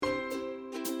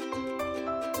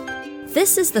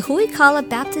This is the Huikala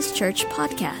Baptist Church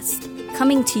podcast,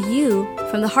 coming to you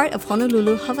from the heart of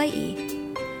Honolulu, Hawaii.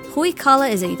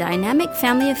 Huikala is a dynamic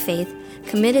family of faith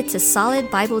committed to solid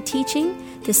Bible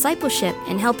teaching, discipleship,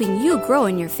 and helping you grow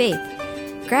in your faith.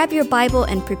 Grab your Bible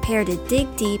and prepare to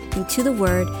dig deep into the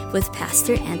Word with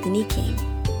Pastor Anthony King.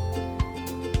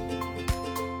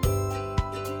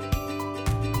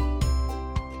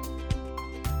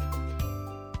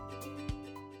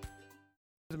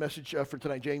 Message for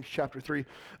tonight, James chapter 3.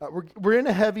 We're in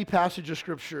a heavy passage of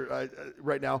scripture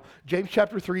right now. James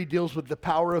chapter 3 deals with the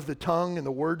power of the tongue and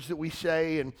the words that we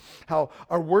say, and how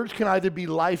our words can either be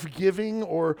life-giving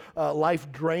or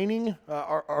life-draining.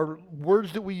 Our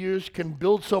words that we use can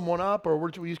build someone up, or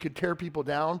words that we use can tear people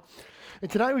down.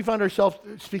 And tonight we find ourselves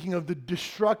speaking of the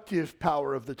destructive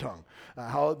power of the tongue,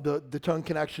 how the tongue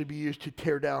can actually be used to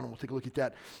tear down, and we'll take a look at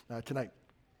that tonight.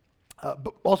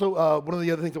 But also, one of the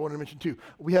other things I wanted to mention too,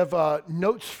 we have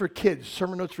notes for kids,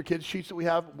 sermon notes for kids, sheets that we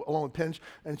have along with pens.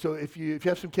 And so if you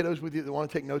have some kiddos with you that want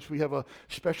to take notes, we have a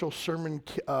special sermon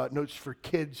notes for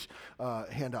kids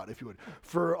handout, if you would.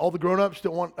 For all the grown-ups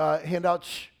that want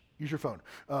handouts, use your phone.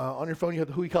 On your phone, you have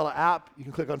the Huikala app. You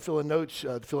can click on fill in notes.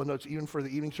 The fill in notes, even for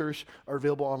the evening service, are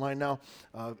available online now.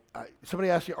 Somebody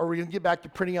asked me, are we going to get back to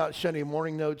printing out Sunday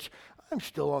morning notes? I'm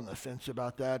still on the fence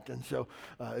about that, and so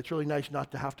it's really nice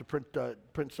not to have to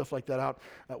print stuff like that out.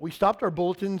 We stopped our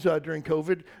bulletins during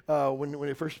COVID when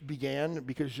it first began,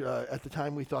 because at the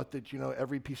time we thought that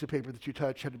every piece of paper that you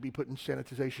touch had to be put in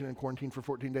sanitization and quarantine for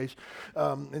 14 days,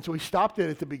 and so we stopped it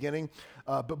at the beginning.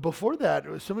 But before that,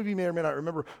 some of you may or may not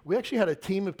remember, we actually had a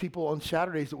team of people on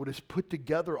Saturdays that would just put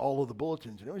together all of the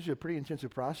bulletins, and it was a pretty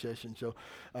intensive process. And so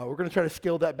we're going to try to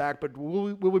scale that back. But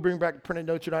will we bring back printed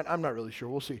notes or not? I'm not really sure.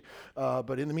 We'll see.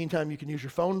 But in the meantime, you can use your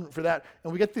phone for that.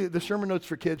 And we get the sermon notes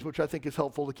for kids, which I think is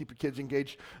helpful to keep your kids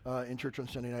engaged in church on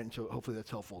Sunday night. And so hopefully that's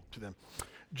helpful to them.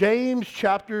 James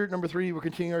chapter number 3, we're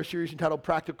continuing our series entitled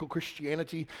Practical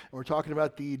Christianity. And we're talking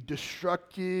about the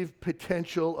destructive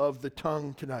potential of the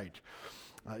tongue tonight.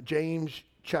 James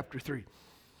chapter 3.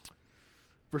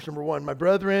 Verse number 1, my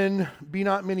brethren, be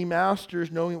not many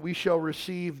masters, knowing that we shall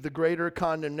receive the greater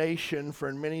condemnation, for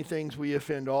in many things we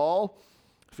offend all.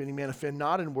 If any man offend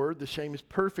not in word, the same is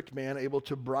perfect man, able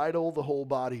to bridle the whole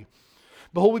body.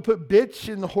 Behold, we put bits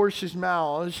in the horses'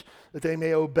 mouths, that they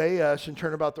may obey us and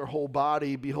turn about their whole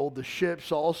body. Behold, the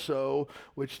ships also,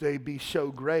 which they be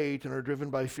so great, and are driven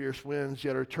by fierce winds,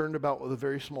 yet are turned about with a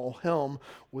very small helm,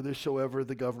 whithersoever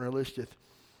the governor listeth.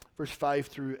 Verse 5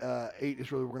 through 8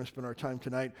 is really where we're going to spend our time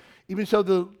tonight. Even so,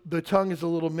 the tongue is a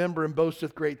little member, and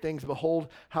boasteth great things. Behold,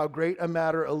 how great a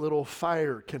matter a little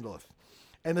fire kindleth.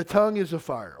 And the tongue is a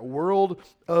fire, a world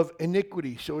of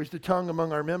iniquity. So is the tongue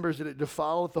among our members, that it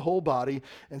defileth the whole body,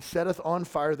 and setteth on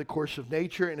fire the course of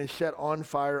nature, and is set on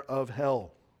fire of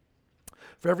hell.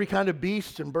 For every kind of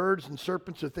beasts and birds and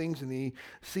serpents of things in the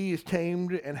sea is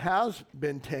tamed, and has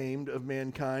been tamed of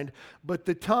mankind. But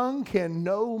the tongue can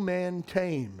no man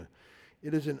tame.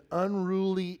 It is an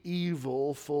unruly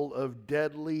evil, full of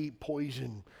deadly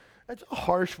poison. That's a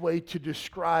harsh way to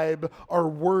describe our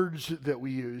words that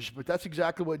we use, but that's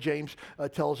exactly what James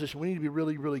tells us. We need to be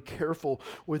really, really careful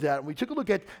with that. And we took a look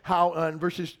at how in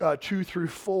verses 2 through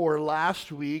 4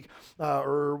 last week,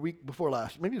 or week before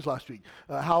last, maybe it was last week,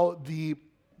 how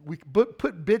we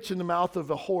put bits in the mouth of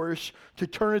a horse to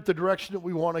turn it the direction that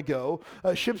we want to go.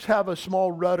 Ships have a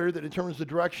small rudder that determines the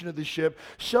direction of the ship.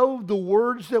 So the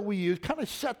words that we use kind of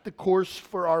set the course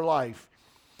for our life.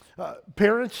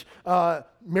 Parents,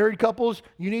 married couples,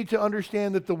 you need to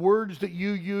understand that the words that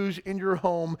you use in your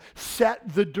home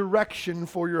set the direction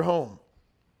for your home.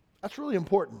 That's really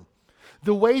important.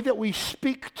 The way that we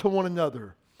speak to one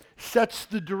another sets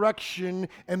the direction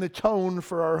and the tone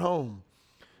for our home.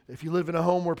 If you live in a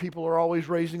home where people are always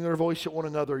raising their voice at one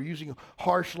another, using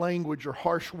harsh language or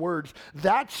harsh words,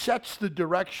 that sets the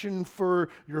direction for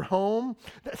your home.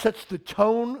 That sets the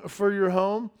tone for your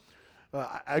home.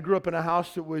 I grew up in a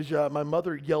house that was, my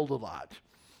mother yelled a lot.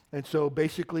 And so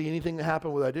basically anything that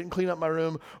happened whether I didn't clean up my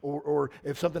room, or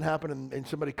if something happened and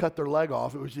somebody cut their leg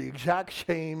off, it was the exact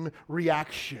same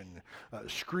reaction,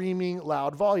 screaming,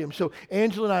 loud volume. So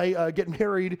Angela and I get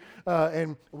married,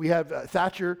 and we have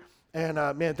Thatcher, and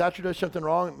Thatcher does something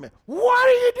wrong. Man, what are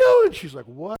you doing? She's like,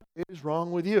 what is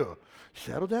wrong with you?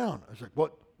 Settle down. I was like,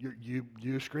 what?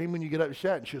 You scream when you get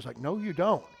upset? And she was like, no, you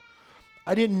don't.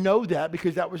 I didn't know that,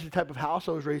 because that was the type of house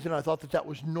I was raised in. I thought that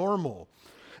was normal.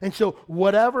 And so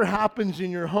whatever happens in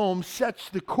your home sets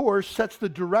the course, sets the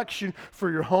direction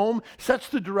for your home, sets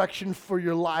the direction for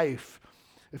your life.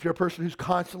 If you're a person who's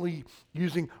constantly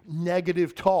using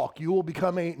negative talk, you will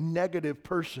become a negative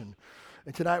person.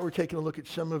 And tonight we're taking a look at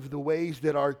some of the ways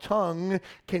that our tongue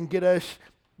can get us.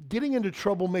 Getting into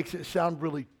trouble makes it sound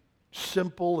really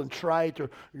simple and trite, or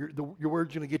your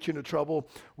word's going to get you into trouble.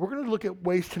 We're going to look at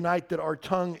ways tonight that our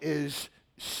tongue is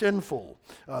sinful.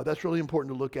 That's really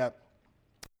important to look at.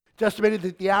 It's estimated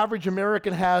that the average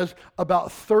American has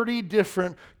about 30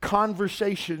 different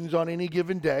conversations on any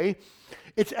given day.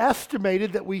 It's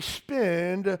estimated that we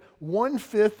spend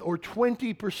 1/5 or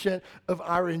 20% of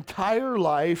our entire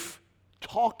life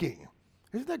talking.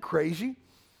 Isn't that crazy?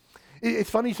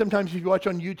 It's funny sometimes if you watch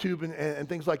on YouTube and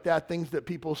things like that, things that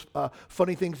people,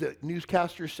 funny things that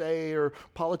newscasters say or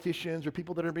politicians or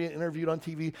people that are being interviewed on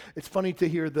TV, it's funny to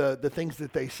hear the things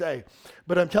that they say.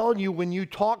 But I'm telling you, when you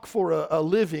talk for a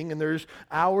living and there's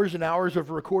hours and hours of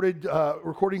recordings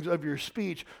of your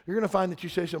speech, you're going to find that you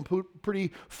say some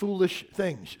pretty foolish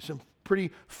things, some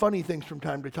pretty funny things from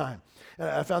time to time. And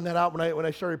I found that out when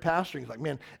I started pastoring. It's like,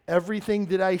 man, everything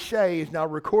that I say is now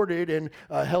recorded and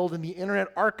held in the Internet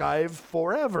Archive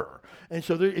forever. And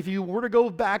so if you were to go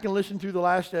back and listen through the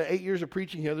last 8 years of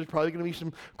preaching here, there's probably going to be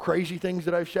some crazy things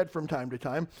that I've said from time to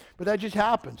time. But that just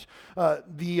happens.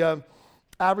 The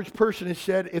average person has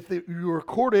said if you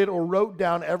recorded or wrote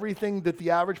down everything that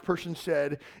the average person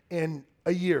said in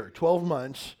a year, 12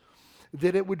 months,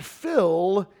 that it would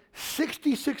fill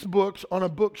 66 books on a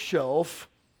bookshelf,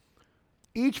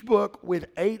 each book with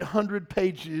 800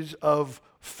 pages of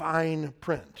fine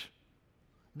print.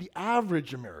 The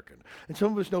average American. And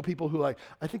some of us know people who I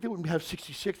think they wouldn't have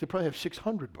 66, they probably have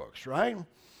 600 books, right?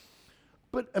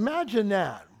 But imagine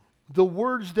that. The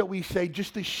words that we say,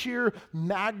 just the sheer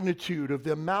magnitude of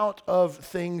the amount of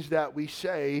things that we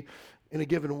say in a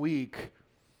given week.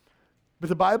 But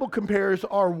the Bible compares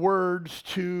our words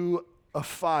to a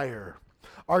fire.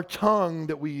 Our tongue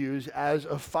that we use as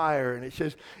a fire. And it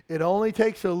says it only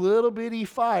takes a little bitty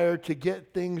fire to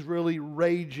get things really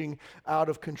raging out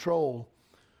of control.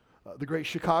 The Great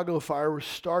Chicago Fire was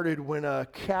started when a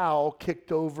cow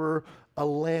kicked over a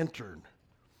lantern.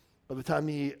 By the time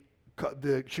the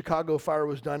Chicago Fire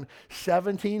was done,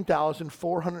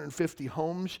 17,450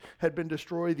 homes had been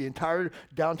destroyed. The entire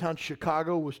downtown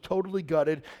Chicago was totally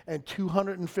gutted, and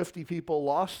 250 people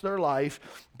lost their life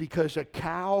because a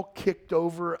cow kicked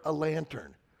over a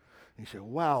lantern. And you say,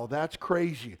 wow, that's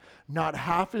crazy. Not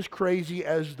half as crazy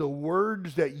as the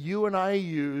words that you and I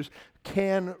use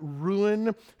can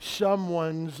ruin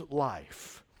someone's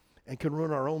life and can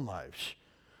ruin our own lives.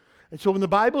 And so when the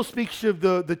Bible speaks of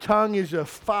the tongue is a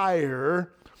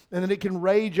fire and that it can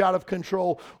rage out of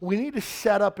control, we need to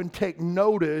set up and take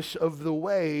notice of the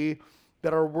way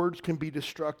that our words can be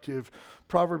destructive.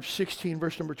 Proverbs 16,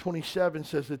 verse number 27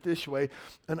 says it this way: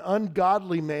 an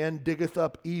ungodly man diggeth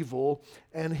up evil,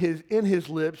 and in his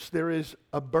lips there is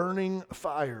a burning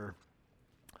fire.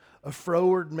 A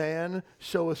froward man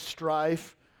soweth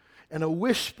strife, and a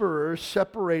whisperer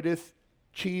separateth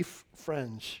chief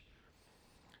friends.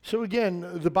 So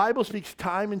again, the Bible speaks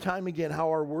time and time again how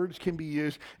our words can be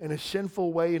used in a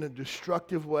sinful way, in a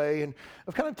destructive way. And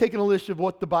I've kind of taken a list of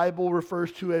what the Bible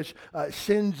refers to as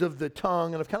sins of the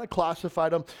tongue, and I've kind of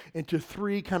classified them into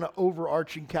 3 kind of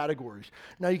overarching categories.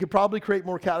 Now, you could probably create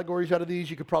more categories out of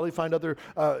these. You could probably find other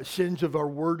sins of our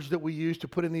words that we use to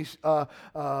put in these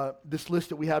this list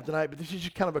that we have tonight. But this is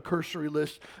just kind of a cursory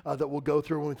list that we'll go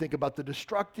through when we think about the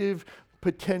destructive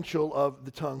potential of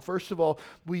the tongue. First of all,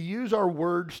 we use our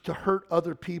words to hurt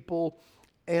other people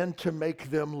and to make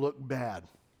them look bad.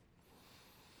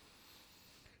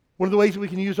 One of the ways we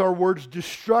can use our words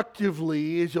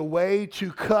destructively is a way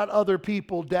to cut other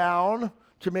people down,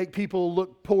 to make people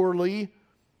look poorly,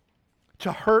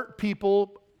 to hurt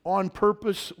people on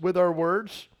purpose with our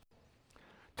words,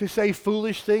 to say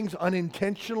foolish things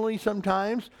unintentionally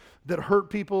sometimes that hurt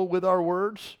people with our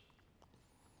words.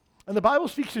 And the Bible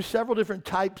speaks to several different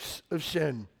types of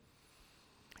sin.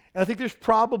 And I think there's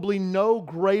probably no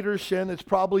greater sin that's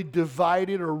probably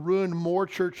divided or ruined more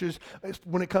churches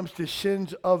when it comes to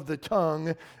sins of the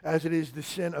tongue as it is the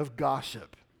sin of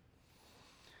gossip.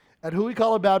 At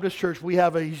Huikala Baptist Church, we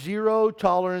have a zero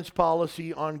tolerance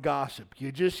policy on gossip.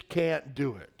 You just can't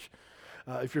do it.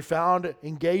 If you're found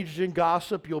engaged in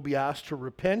gossip, you'll be asked to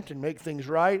repent and make things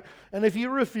right. And if you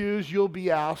refuse, you'll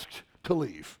be asked to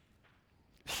leave.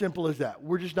 Simple as that.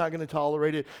 We're just not going to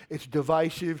tolerate it. It's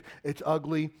divisive. It's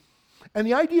ugly. And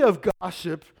the idea of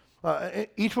gossip,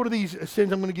 each one of these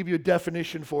sins I'm going to give you a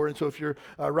definition for. And so if you're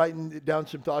writing down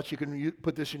some thoughts, you can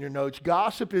put this in your notes.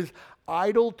 Gossip is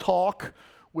idle talk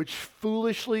which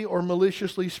foolishly or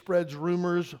maliciously spreads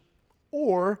rumors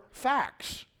or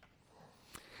facts.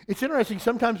 It's interesting.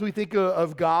 Sometimes we think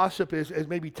of gossip as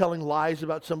maybe telling lies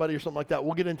about somebody or something like that.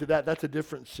 We'll get into that. That's a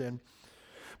different sin.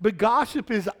 But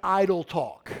gossip is idle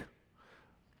talk.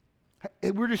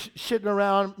 And we're just sitting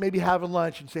around, maybe having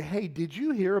lunch, and say, hey, did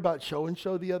you hear about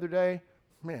so-and-so the other day?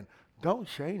 Man, don't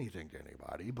say anything to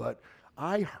anybody, but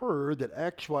I heard that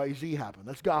X, Y, Z happened.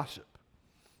 That's gossip.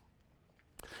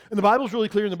 And the Bible's really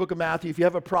clear in the book of Matthew. If you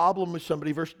have a problem with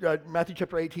somebody, Matthew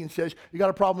chapter 18 says, you got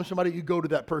a problem with somebody, you go to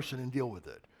that person and deal with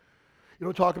it. You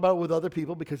don't talk about it with other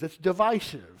people because it's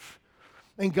divisive.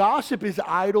 And gossip is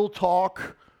idle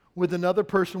talk with another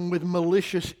person with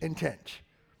malicious intent.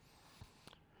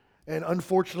 And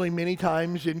unfortunately, many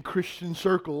times in Christian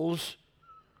circles,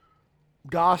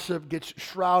 gossip gets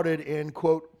shrouded in,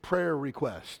 quote, prayer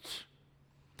requests.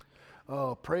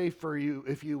 Oh, pray for you,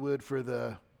 if you would, for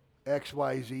the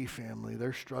XYZ family.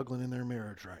 They're struggling in their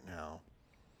marriage right now.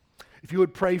 If you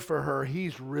would pray for her,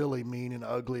 he's really mean and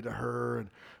ugly to her. And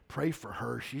pray for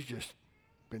her. She's just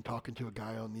been talking to a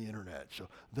guy on the internet. So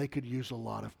they could use a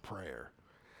lot of prayer.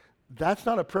 That's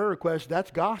not a prayer request.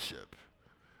 That's gossip.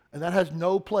 And that has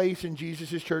no place in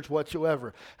Jesus' church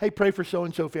whatsoever. Hey, pray for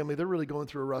so-and-so family. They're really going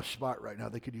through a rough spot right now.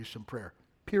 They could use some prayer.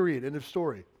 Period. End of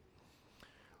story.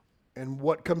 And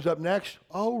what comes up next?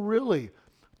 Oh, really?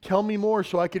 Tell me more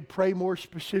so I could pray more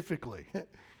specifically.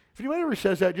 If anybody ever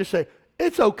says that, just say,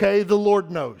 it's okay, the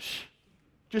Lord knows.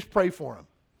 Just pray for him.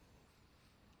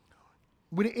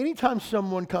 Anytime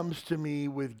someone comes to me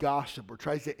with gossip or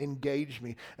tries to engage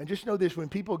me, and just know this, when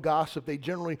people gossip, they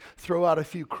generally throw out a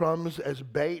few crumbs as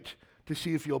bait to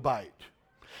see if you'll bite.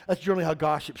 That's generally how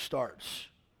gossip starts.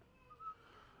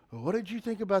 Well, what did you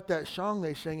think about that song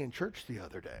they sang in church the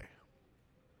other day?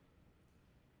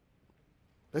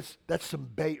 That's some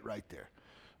bait right there.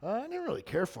 I didn't really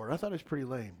care for it. I thought it was pretty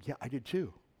lame. Yeah, I did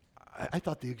too. I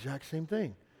thought the exact same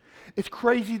thing. It's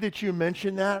crazy that you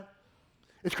mentioned that.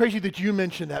 It's crazy that you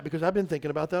mentioned that because I've been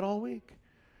thinking about that all week.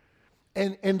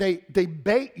 And they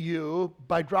bait you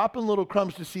by dropping little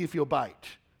crumbs to see if you'll bite.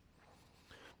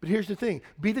 But here's the thing.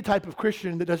 Be the type of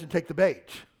Christian that doesn't take the bait.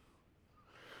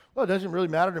 Well, it doesn't really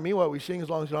matter to me what we sing as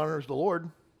long as it honors the Lord.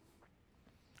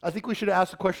 I think we should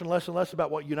ask the question less and less about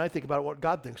what you and I think about it, what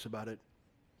God thinks about it.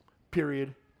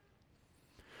 Period.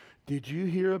 Did you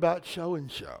hear about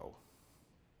so-and-so?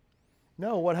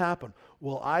 No, what happened?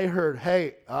 Well, I heard,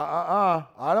 hey, I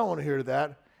don't want to hear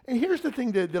that. And here's the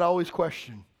thing that I always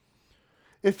question.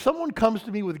 If someone comes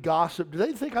to me with gossip, do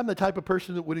they think I'm the type of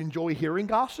person that would enjoy hearing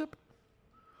gossip?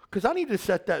 Because I need to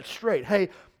set that straight. Hey,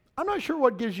 I'm not sure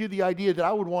what gives you the idea that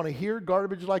I would want to hear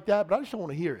garbage like that, but I just don't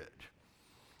want to hear it.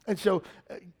 And so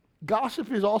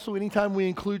gossip is also anytime we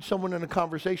include someone in a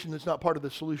conversation that's not part of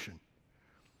the solution.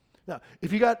 Now,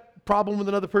 if you got a problem with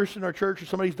another person in our church or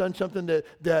somebody's done something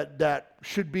that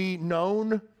should be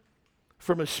known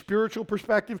from a spiritual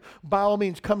perspective, by all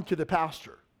means, come to the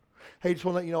pastor. Hey, just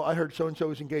want to let you know, I heard so-and-so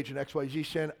was engaged in XYZ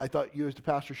sin. I thought you as the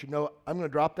pastor should know. I'm going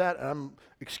to drop that, and I'm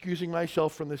excusing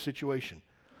myself from this situation.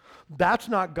 That's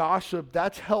not gossip.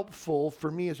 That's helpful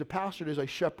for me as a pastor as I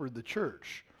shepherd the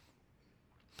church.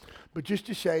 But just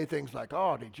to say things like,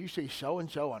 oh, did you see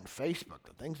so-and-so on Facebook,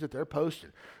 the things that they're posting?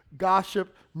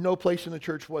 Gossip, no place in the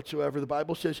church whatsoever. The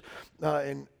Bible says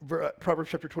in Proverbs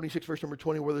chapter 26, verse number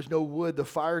 20, where there's no wood, the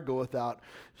fire goeth out.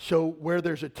 So where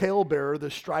there's a talebearer,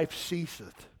 the strife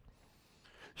ceaseth.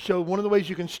 So one of the ways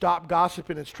you can stop gossip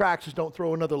in its tracks is don't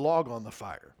throw another log on the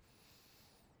fire.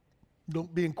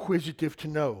 Don't be inquisitive to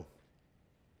know.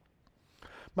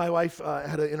 My wife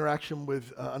had an interaction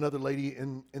with another lady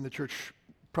in the church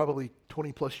probably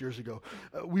 20 plus years ago.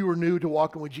 We were new to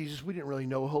walking with Jesus. We didn't really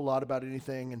know a whole lot about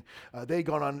anything. And they had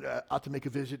gone on out to make a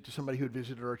visit to somebody who had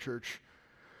visited our church.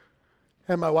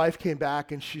 And my wife came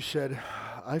back and she said,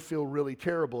 I feel really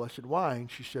terrible. I said, why?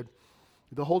 And she said,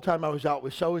 the whole time I was out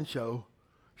with so-and-so,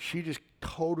 she just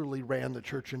totally ran the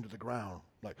church into the ground.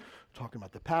 Like talking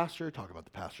about the pastor, talking about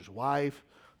the pastor's wife,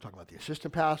 talking about the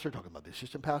assistant pastor, talking about the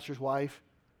assistant pastor's wife.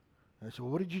 And I said,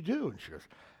 well, what did you do? And she goes,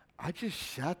 I just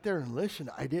sat there and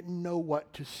listened. I didn't know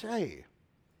what to say.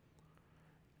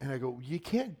 And I go, you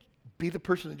can't be the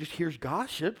person that just hears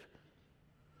gossip.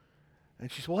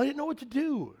 And she said, well, I didn't know what to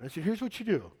do. And I said, here's what you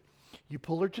do. You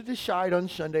pull her to the side on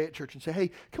Sunday at church and say,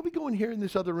 hey, can we go in here in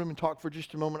this other room and talk for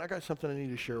just a moment? I got something I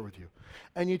need to share with you.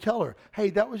 And you tell her,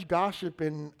 hey, that was gossip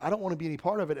and I don't want to be any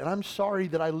part of it. And I'm sorry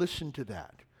that I listened to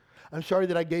that. I'm sorry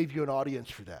that I gave you an audience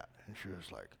for that. And she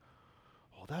was like,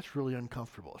 oh, that's really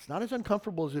uncomfortable. It's not as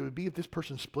uncomfortable as it would be if this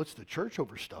person splits the church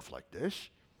over stuff like this.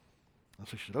 And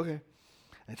so she said, okay.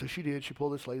 And so she did. She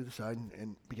pulled this lady to the side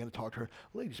and began to talk to her.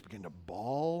 The lady just began to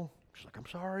bawl. She's like, I'm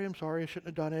sorry. I shouldn't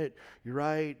have done it. You're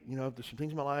right. You know, there's some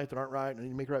things in my life that aren't right, and I need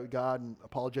to make it right with God and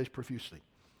apologize profusely.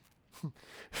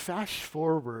 Fast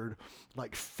forward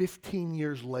like 15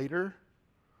 years later,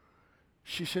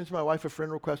 She sends my wife a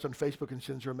friend request on Facebook and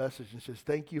sends her a message and says,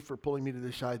 "Thank you for pulling me to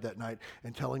the side that night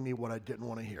and telling me what I didn't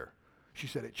want to hear." She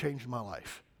said, "It changed my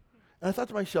life." And I thought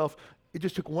to myself, it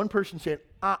just took one person saying,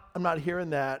 "I'm not hearing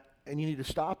that, and you need to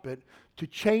stop it," to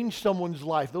change someone's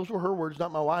life. Those were her words,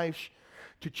 not my wife's,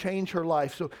 to change her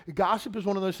life. So gossip is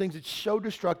one of those things that's so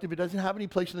destructive. It doesn't have any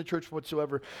place in the church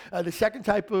whatsoever. The second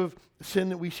type of sin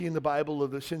that we see in the Bible,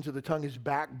 of the sins of the tongue, is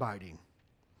backbiting.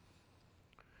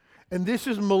 And this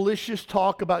is malicious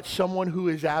talk about someone who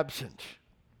is absent.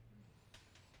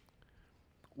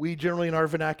 We generally in our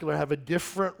vernacular have a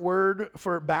different word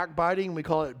for backbiting. We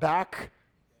call it backstabbing.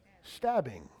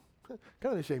 Kind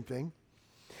of the same thing.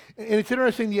 And it's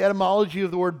interesting, the etymology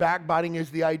of the word backbiting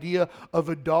is the idea of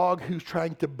a dog who's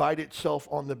trying to bite itself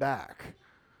on the back.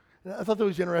 And I thought that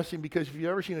was interesting because if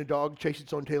you've ever seen a dog chase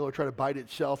its own tail or try to bite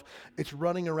itself, it's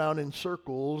running around in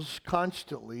circles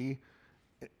constantly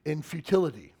in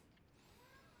futility.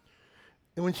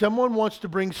 And when someone wants to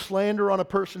bring slander on a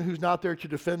person who's not there to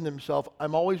defend themselves,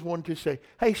 I'm always one to say,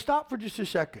 "Hey, stop for just a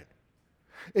second.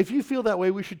 If you feel that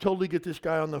way, we should totally get this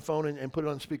guy on the phone and put it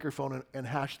on speakerphone and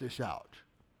hash this out."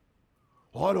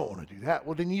 "Well, I don't want to do that."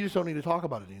 Well, then you just don't need to talk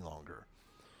about it any longer.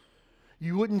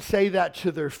 You wouldn't say that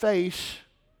to their face,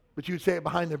 but you would say it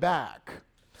behind their back.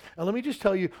 And let me just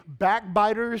tell you,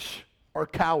 backbiters are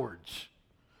cowards.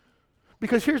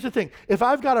 Because here's the thing. If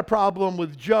I've got a problem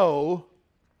with Joe,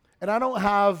 and I don't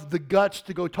have the guts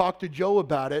to go talk to Joe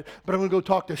about it, but I'm going to go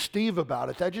talk to Steve about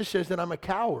it, that just says that I'm a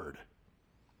coward.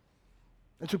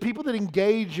 And so people that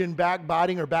engage in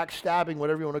backbiting or backstabbing,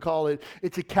 whatever you want to call it,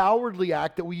 it's a cowardly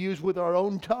act that we use with our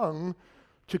own tongue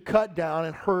to cut down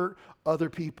and hurt other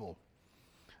people.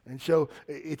 And so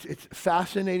it's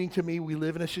fascinating to me. We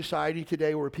live in a society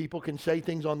today where people can say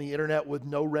things on the internet with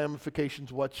no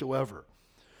ramifications whatsoever.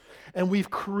 And we've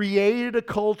created a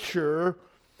culture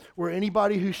where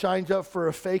anybody who signs up for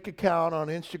a fake account on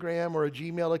Instagram or a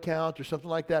Gmail account or something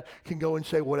like that can go and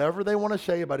say whatever they want to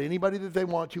say about anybody that they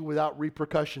want to without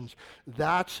repercussions.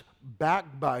 That's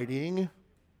backbiting,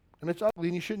 and it's ugly,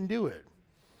 and you shouldn't do it.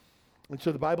 And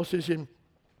so the Bible says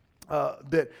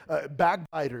that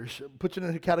backbiters, puts it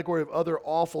in a category of other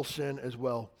awful sin as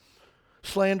well.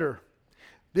 Slander.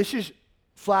 This is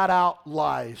flat out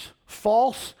lies.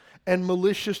 False and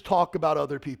malicious talk about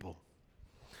other people.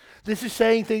 This is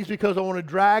saying things because I want to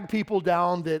drag people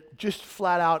down that just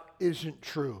flat out isn't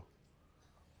true.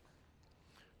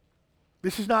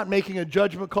 This is not making a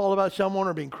judgment call about someone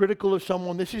or being critical of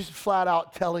someone. This is flat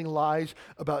out telling lies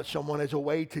about someone as a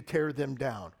way to tear them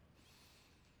down.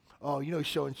 "Oh, you know,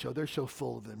 so-and-so, they're so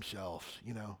full of themselves,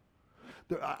 you know.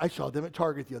 I saw them at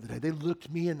Target the other day. They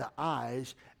looked me in the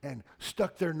eyes and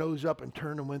stuck their nose up and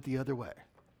turned and went the other way."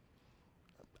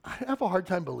 I have a hard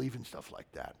time believing stuff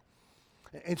like that.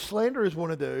 And slander is one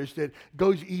of those that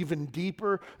goes even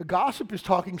deeper. Gossip is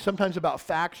talking sometimes about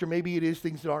facts, or maybe it is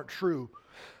things that aren't true.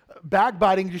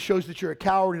 Backbiting just shows that you're a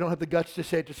coward. You don't have the guts to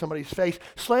say it to somebody's face.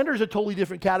 Slander is a totally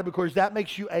different category because that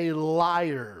makes you a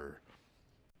liar.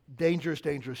 Dangerous,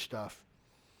 dangerous stuff.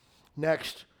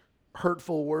 Next,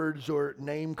 hurtful words or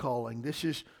name calling. This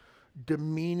is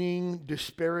demeaning,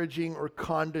 disparaging, or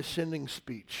condescending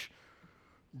speech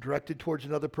directed towards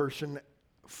another person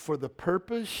for the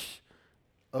purpose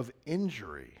of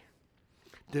injury.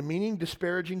 Demeaning,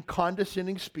 disparaging,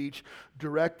 condescending speech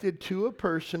directed to a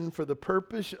person for the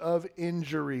purpose of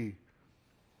injury.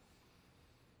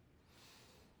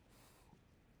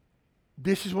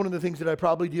 This is one of the things that I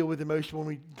probably deal with the most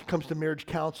when it comes to marriage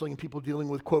counseling and people dealing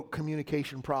with, quote,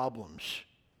 communication problems.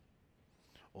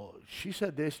 "Well, she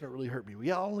said this and it really hurt me." "Well,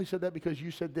 yeah, I only said that because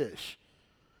you said this."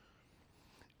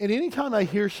 And anytime I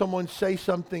hear someone say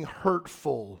something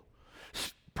hurtful,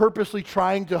 purposely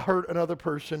trying to hurt another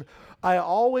person, I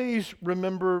always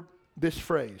remember this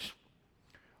phrase: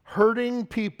 hurting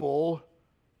people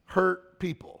hurt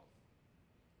people.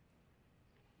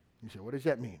 You say, what does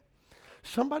that mean?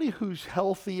 Somebody who's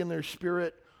healthy in their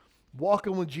spirit,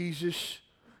 walking with Jesus,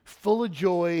 full of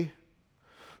joy,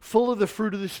 full of the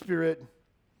fruit of the Spirit,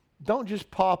 don't just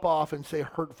pop off and say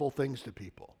hurtful things to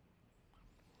people.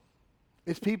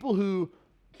 It's people who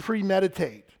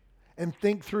premeditate and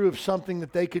think through of something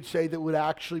that they could say that would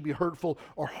actually be hurtful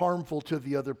or harmful to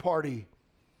the other party.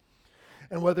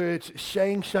 And whether it's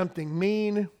saying something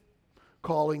mean,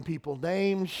 calling people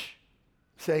names,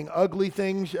 saying ugly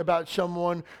things about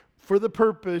someone for the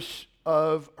purpose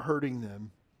of hurting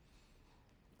them.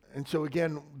 And so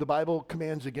again, the Bible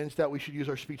commands against that. We should use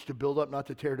our speech to build up, not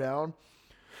to tear down.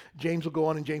 James will go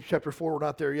on in James chapter 4, we're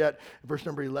not there yet, verse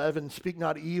number 11, "Speak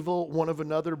not evil one of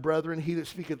another, brethren. He that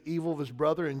speaketh evil of his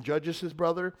brother and judges his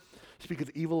brother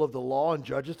speaketh evil of the law and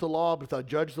judgeth the law. But if thou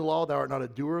judge the law, thou art not a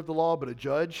doer of the law, but a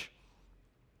judge.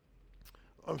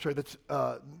 I'm sorry, that's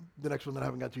the next one that I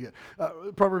haven't got to yet.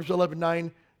 Proverbs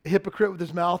 11:9, a hypocrite with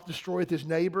his mouth destroyeth his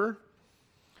neighbor,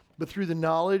 but through the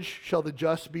knowledge shall the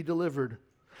just be delivered.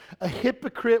 A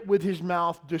hypocrite with his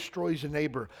mouth destroys a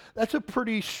neighbor. That's a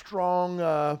pretty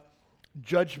strong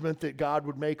judgment that God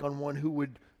would make on one who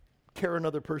would tear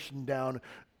another person down.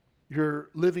 You're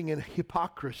living in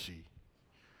hypocrisy.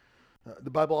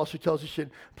 The Bible also tells us in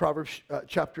Proverbs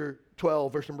chapter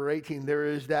 12, verse number 18, there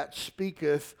is that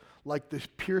speaketh like the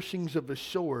piercings of a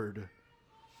sword,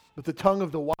 but the tongue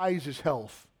of the wise is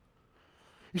health.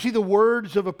 You see, the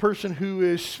words of a person who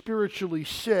is spiritually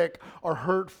sick are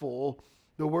hurtful.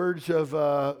 The words of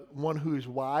one who is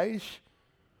wise,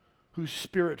 who's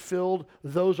spirit-filled,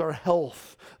 those are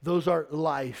health. Those are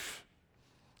life.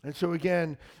 And so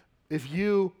again, if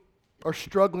you are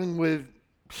struggling with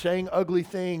saying ugly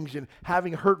things and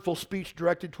having hurtful speech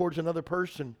directed towards another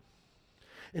person,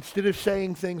 instead of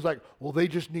saying things like, well, they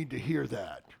just need to hear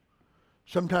that.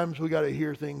 Sometimes we got to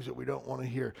hear things that we don't want to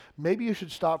hear. Maybe you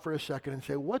should stop for a second and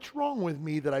say, what's wrong with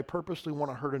me that I purposely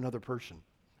want to hurt another person?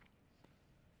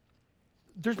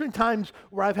 There's been times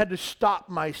where I've had to stop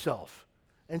myself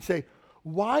and say,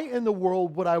 why in the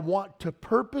world would I want to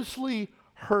purposely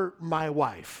hurt my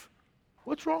wife?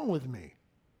 What's wrong with me?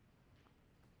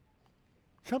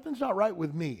 Something's not right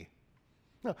with me.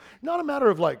 No, not a matter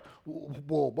of like,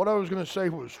 well, what I was going to say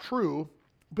was true,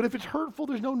 but if it's hurtful,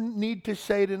 there's no need to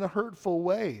say it in a hurtful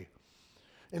way.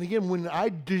 And again, when I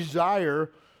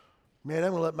desire, man,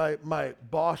 I'm going to let my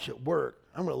boss at work,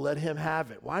 I'm going to let him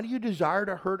have it. Why do you desire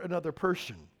to hurt another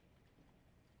person?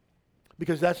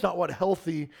 Because that's not what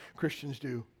healthy Christians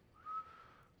do.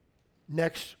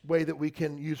 Next way that we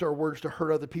can use our words to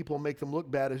hurt other people and make them look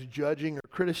bad is judging or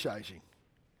criticizing.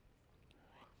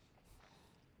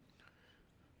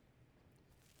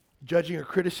 Judging or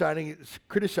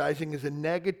criticizing is a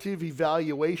negative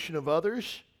evaluation of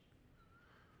others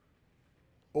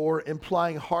or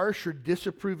implying harsh or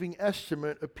disapproving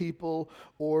estimate of people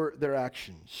or their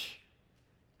actions.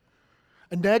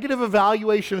 A negative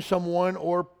evaluation of someone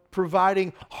or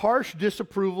providing harsh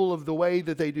disapproval of the way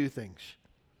that they do things.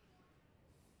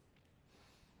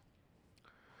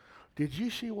 Did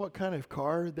you see what kind of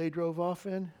car they drove off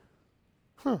in?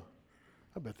 I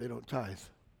bet they don't tithe.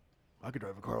 I could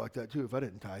drive a car like that too if I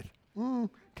didn't tithe.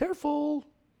 Careful.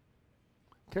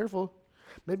 Careful.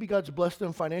 Maybe God's blessed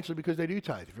them financially because they do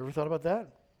tithe. Have you ever thought about that?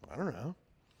 I don't know.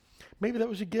 Maybe that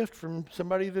was a gift from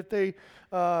somebody that they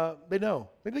know.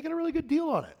 Maybe they got a really good deal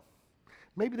on it.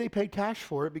 Maybe they pay cash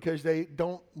for it because they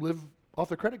don't live off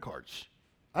their credit cards.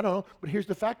 I don't know. But here's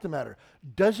the fact of the matter.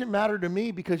 Doesn't matter to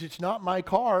me because it's not my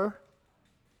car.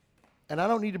 And I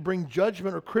don't need to bring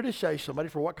judgment or criticize somebody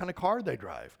for what kind of car they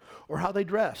drive or how they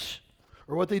dress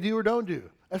or what they do or don't do.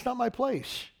 That's not my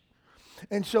place.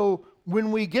 And so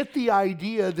when we get the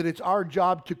idea that it's our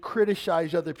job to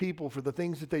criticize other people for the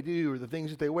things that they do or the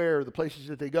things that they wear or the places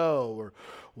that they go or,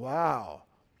 wow,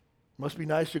 must be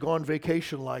nice to go on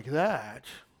vacation like that.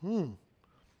 You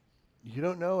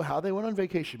don't know how they went on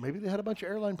vacation. Maybe they had a bunch of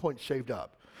airline points saved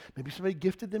up. Maybe somebody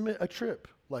gifted them a trip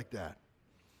like that.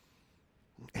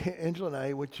 Angela and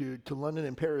I went to London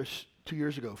and Paris 2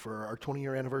 years ago for our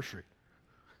 20-year anniversary.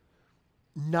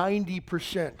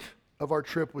 90% of our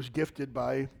trip was gifted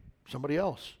by somebody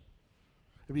else.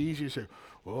 It'd be easy to say,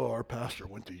 oh, our pastor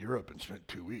went to Europe and spent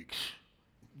 2 weeks.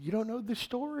 You don't know the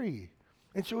story.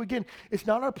 And so again, it's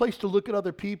not our place to look at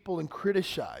other people and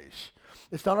criticize.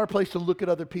 It's not our place to look at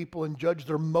other people and judge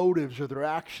their motives or their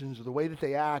actions or the way that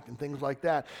they act and things like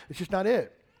that. It's just not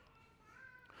it.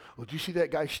 Well, did you see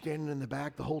that guy standing in the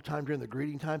back the whole time during the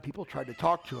greeting time? People tried to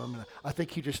talk to him, and I think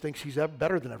he just thinks he's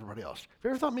better than everybody else. Have you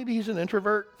ever thought maybe he's an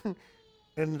introvert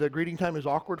and the greeting time is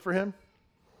awkward for him?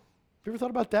 Have you ever thought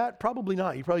about that? Probably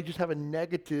not. You probably just have a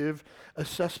negative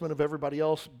assessment of everybody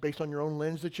else based on your own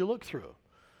lens that you look through.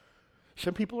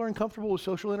 Some people are uncomfortable with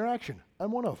social interaction.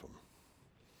 I'm one of them.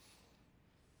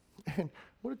 And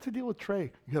what's the deal with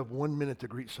Trey? You have 1 minute to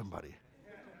greet somebody.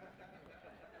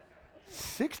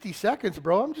 60 seconds,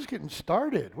 bro. I'm just getting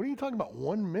started. What are you talking about?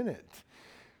 1 minute.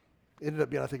 It ended up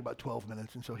being, I think, about 12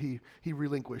 minutes, and so he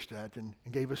relinquished that and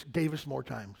gave us more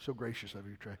time. So gracious of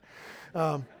you, Trey.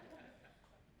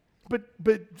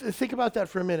 But think about that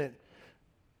for a minute.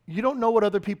 You don't know what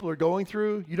other people are going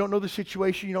through. You don't know the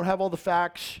situation. You don't have all the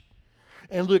facts.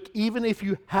 And look, even if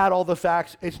you had all the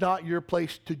facts, it's not your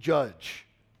place to judge.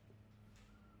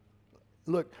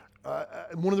 Look,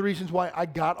 one of the reasons why I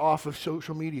got off of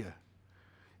social media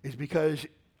is because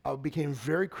I became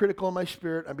very critical in my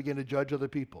spirit. I began to judge other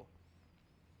people.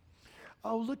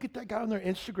 Oh, look at that guy on their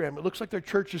Instagram. It looks like their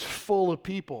church is full of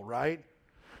people, right?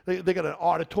 They got an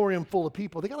auditorium full of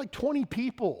people. They got like 20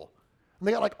 people. And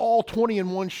they got like all 20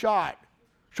 in one shot.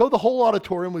 Show the whole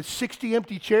auditorium with 60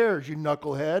 empty chairs, you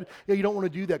knucklehead. Yeah, you don't want to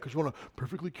do that because you want a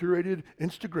perfectly curated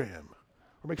Instagram.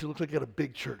 Or makes it look like you got a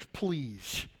big church.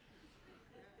 Please.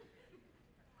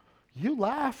 You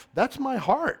laugh. That's my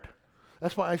heart.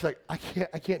 That's why I was like, I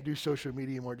can't do social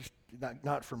media anymore. Just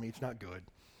not for me. It's not good.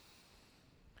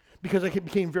 Because I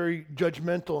became very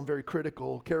judgmental and very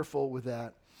critical, careful with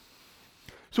that.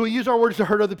 So we use our words to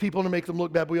hurt other people and to make them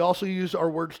look bad. But we also use our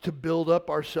words to build up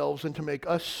ourselves and to make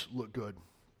us look good.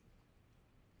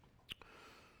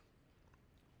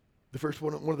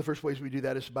 One of the first ways we do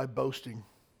that is by boasting.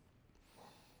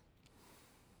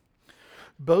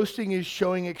 Boasting is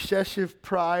showing excessive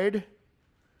pride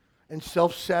and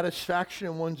self-satisfaction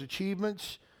in one's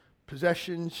achievements,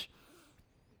 possessions,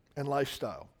 and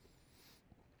lifestyle.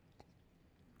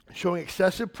 Showing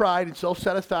excessive pride and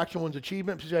self-satisfaction in one's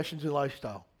achievement, possessions, and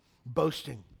lifestyle.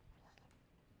 Boasting.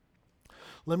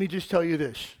 Let me just tell you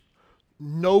this.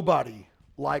 Nobody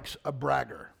likes a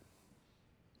bragger.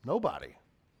 Nobody.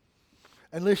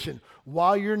 And listen,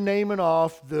 while you're naming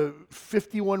off the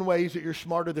 51 ways that you're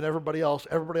smarter than everybody else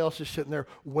is sitting there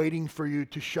waiting for you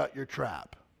to shut your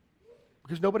trap.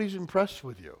 Because nobody's impressed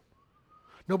with you.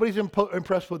 Nobody's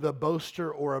impressed with a boaster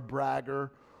or a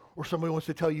bragger or somebody who wants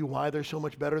to tell you why they're so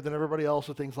much better than everybody else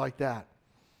or things like that.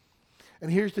 And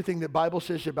here's the thing that Bible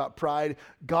says about pride.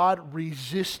 God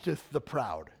resisteth the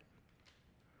proud.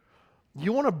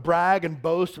 You want to brag and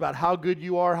boast about how good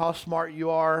you are, how smart you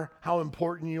are, how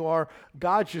important you are.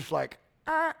 God's just like,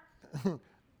 I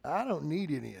don't need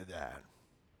any of that.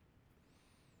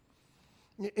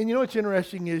 And you know what's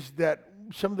interesting is that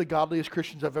some of the godliest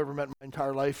Christians I've ever met in my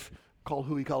entire life call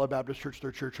Huikala Baptist Church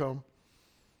their church home.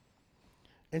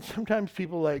 And sometimes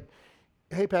people like,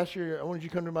 hey, Pastor, I wanted you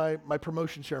to come to my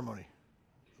promotion ceremony.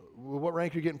 What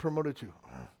rank are you getting promoted to?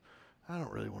 I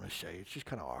don't really want to say. It's just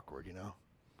kind of awkward, you know.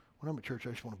 When I'm at church, I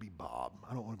just want to be Bob.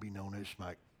 I don't want to be known as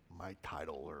my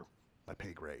title or my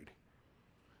pay grade.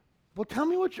 Well, tell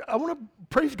me I want to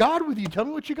praise God with you. Tell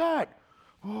me what you got.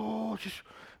 Oh, it's just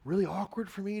really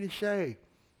awkward for me to say.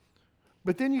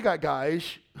 But then you got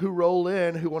guys who roll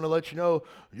in who want to let you know,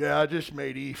 yeah, I just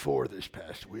made E4 this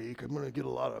past week. I'm going to get a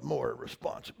lot of more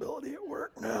responsibility at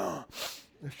work now.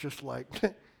 It's just like,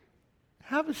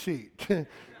 have a seat.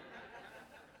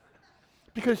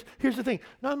 Because here's the thing,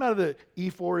 not matter that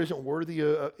E4 isn't worthy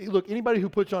look, anybody who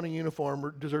puts on a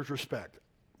uniform deserves respect.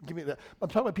 Give me that. I'm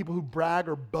talking about people who brag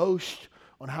or boast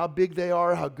on how big they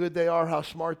are, how good they are, how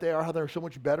smart they are, how they're so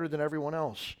much better than everyone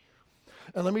else.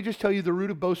 And let me just tell you, the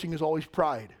root of boasting is always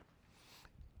pride.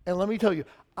 And let me tell you,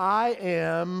 I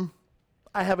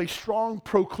have a strong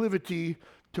proclivity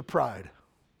to pride.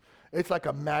 It's like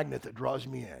a magnet that draws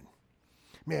me in.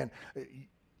 Man,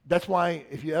 that's why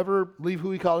if you ever leave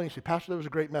Huikala and you say, Pastor, that was a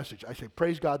great message, I say,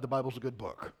 praise God, the Bible's a good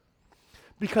book.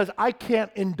 Because I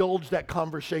can't indulge that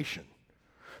conversation.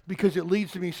 Because it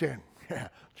leads to me saying, yeah,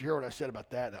 did you hear what I said about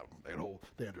that?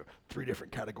 They had 3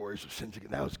 different categories of sins.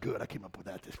 That was good. I came up with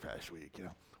that this past week. You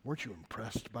know, weren't you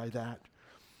impressed by that?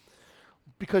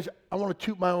 Because I want to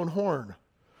toot my own horn.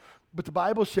 But the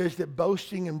Bible says that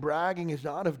boasting and bragging is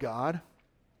not of God.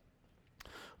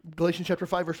 Galatians chapter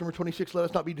 5, verse number 26, let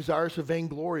us not be desirous of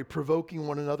vainglory, provoking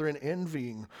one another and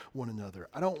envying one another.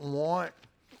 I don't want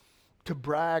to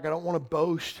brag. I don't want to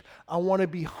boast. I want to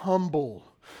be humble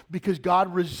because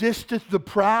God resisteth the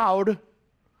proud,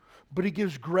 but he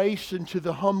gives grace unto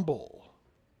the humble.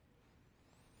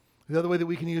 The other way that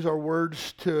we can use our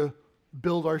words to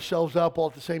build ourselves up while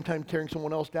at the same time tearing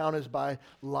someone else down is by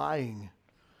lying.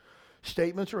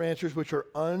 Statements or answers which are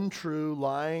untrue,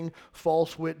 lying,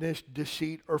 false witness,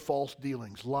 deceit, or false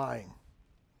dealings. Lying.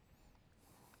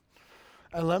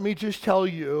 And let me just tell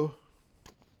you,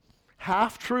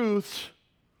 half-truths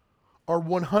are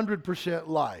 100%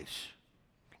 lies.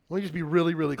 Let me just be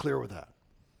really, really clear with that.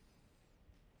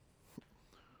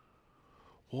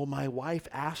 Well, my wife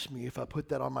asked me if I put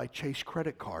that on my Chase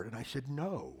credit card, and I said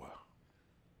no.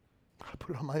 I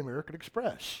put it on my American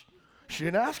Express. She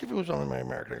didn't ask if it was on my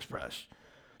American Express.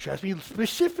 She asked me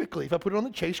specifically if I put it on the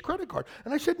Chase credit card.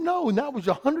 And I said no, and that was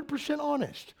 100%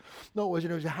 honest. No, it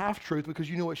wasn't. It was a half-truth because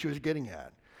you knew what she was getting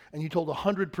at. And you told a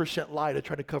 100% lie to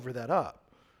try to cover that up.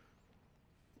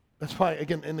 That's why,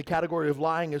 again, in the category of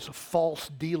lying is false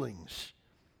dealings.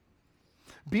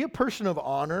 Be a person of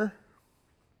honor.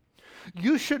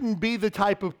 You shouldn't be the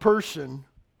type of person,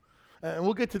 and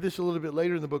we'll get to this a little bit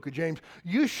later in the book of James,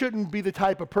 you shouldn't be the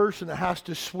type of person that has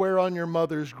to swear on your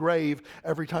mother's grave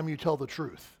every time you tell the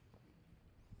truth.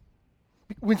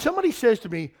 When somebody says to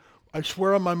me, I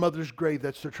swear on my mother's grave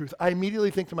that's the truth. I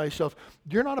immediately think to myself,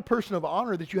 you're not a person of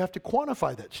honor that you have to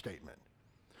quantify that statement.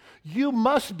 You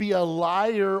must be a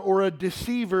liar or a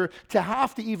deceiver to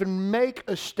have to even make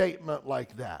a statement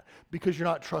like that because you're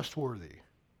not trustworthy.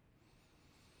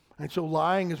 And so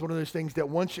lying is one of those things that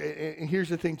once, and here's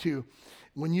the thing too,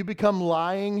 when you become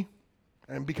lying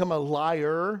and become a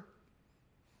liar,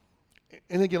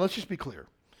 and again, let's just be clear.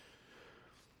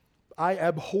 I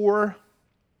abhor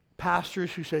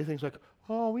pastors who say things like,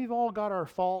 oh, we've all got our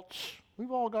faults.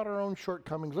 We've all got our own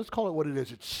shortcomings. Let's call it what it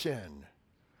is. It's sin.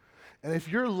 And if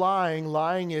you're lying,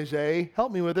 lying is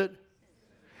help me with it.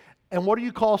 And what do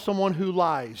you call someone who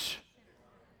lies?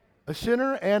 A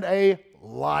sinner and a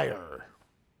liar.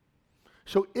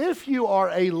 So if you are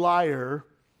a liar,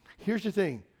 here's the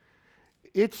thing.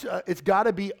 It's got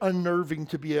to be unnerving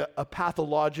to be a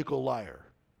pathological liar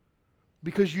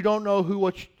because you don't know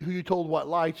who you told what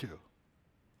lie to.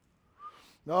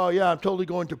 Oh, yeah, I'm totally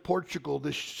going to Portugal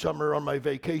this summer on my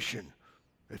vacation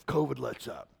if COVID lets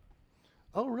up.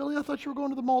 Oh, really? I thought you were going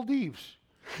to the Maldives.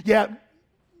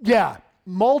 Yeah,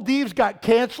 Maldives got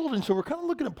canceled, and so we're kind of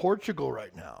looking at Portugal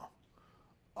right now.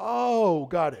 Oh,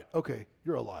 got it. Okay,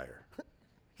 you're a liar.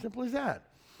 Simple as that.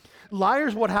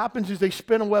 Liars, what happens is they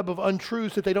spin a web of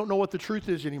untruths that they don't know what the truth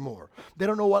is anymore. They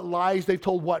don't know what lies they've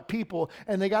told what people,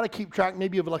 and they got to keep track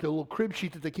maybe of like a little crib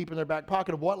sheet that they keep in their back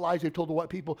pocket of what lies they've told to what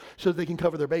people so that they can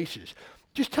cover their bases.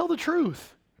 Just tell the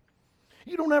truth.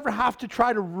 You don't ever have to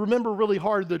try to remember really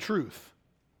hard the truth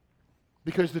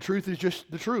because the truth is just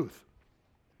the truth.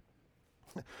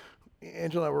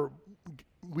 Angela and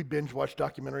I we binge watched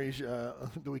documentaries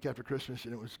the week after Christmas,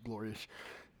 and it was glorious.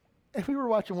 And we were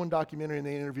watching one documentary, and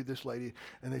they interviewed this lady,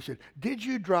 and they said, did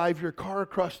you drive your car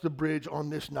across the bridge on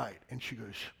this night? And she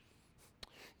goes,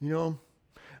 you know,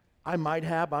 I might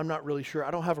have. I'm not really sure.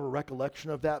 I don't have a recollection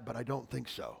of that, but I don't think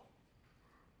so.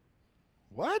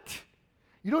 What?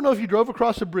 You don't know if you drove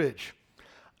across a bridge.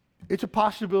 It's a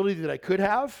possibility that I could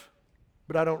have,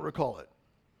 but I don't recall it.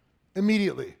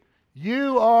 Immediately,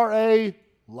 you are a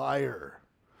liar.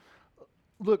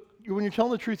 Look, when you're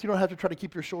telling the truth, you don't have to try to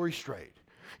keep your story straight.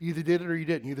 You either did it or you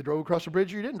didn't. You either drove across the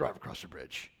bridge or you didn't drive across the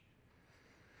bridge.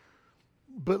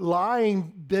 But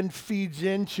lying then feeds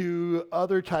into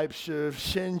other types of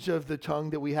sins of the tongue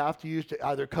that we have to use to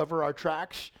either cover our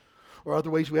tracks or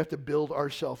other ways we have to build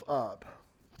ourselves up.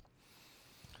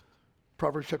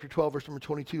 Proverbs chapter 12, verse number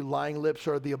 22, lying lips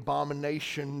are the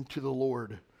abomination to the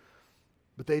Lord,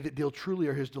 but they that deal truly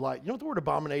are his delight. You know what the word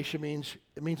abomination means?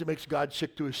 It means it makes God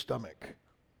sick to his stomach.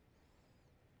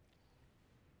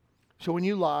 So when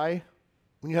you lie,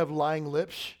 when you have lying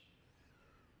lips,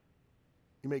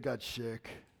 you make God sick.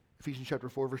 Ephesians chapter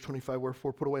 4, verse 25,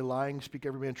 wherefore put away lying, speak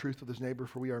every man truth with his neighbor,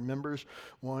 for we are members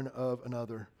one of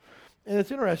another. And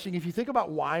it's interesting, if you think about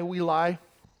why we lie,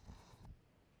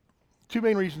 two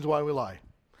main reasons why we lie.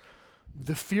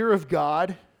 The fear of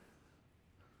God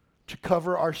to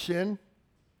cover our sin.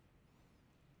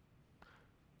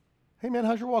 Hey man,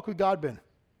 how's your walk with God been?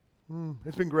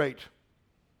 It's been great.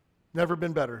 Never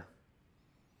been better.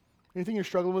 Anything you're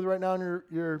struggling with right now in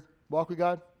your walk with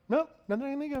God? No, nothing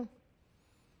I can think of.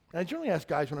 And I generally ask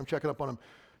guys when I'm checking up on them,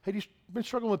 hey, you been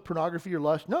struggling with pornography or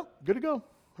lust? No, good to go,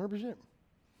 100%.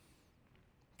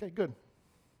 Okay, good.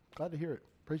 Glad to hear it.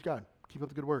 Praise God. Keep up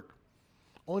the good work.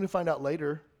 Only to find out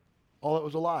later, all that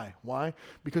was a lie. Why?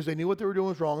 Because they knew what they were doing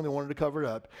was wrong and they wanted to cover it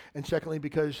up. And secondly,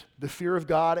 because the fear of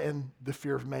God and the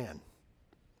fear of man.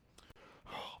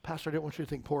 Oh, Pastor, I didn't want you to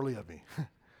think poorly of me.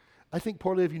 I think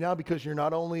poorly of you now because you're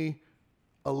not only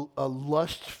a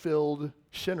lust-filled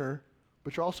sinner,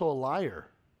 but you're also a liar.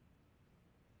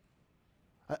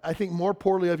 I think more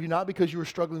poorly of you not because you were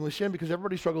struggling with sin, because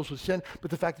everybody struggles with sin,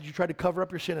 but the fact that you tried to cover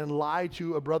up your sin and lie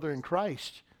to a brother in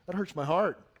Christ. That hurts my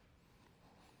heart.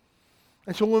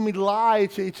 And so when we lie,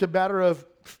 it's a matter of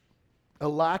a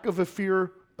lack of a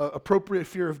fear, appropriate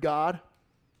fear of God,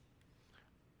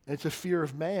 and it's a fear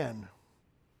of man.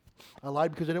 I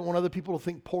lied because I didn't want other people to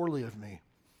think poorly of me.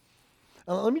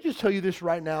 And let me just tell you this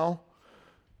right now.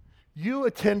 You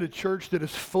attend a church that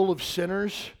is full of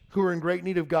sinners who are in great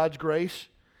need of God's grace,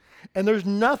 and there's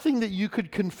nothing that you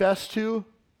could confess to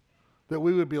that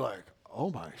we would be like, oh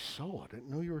my soul, I didn't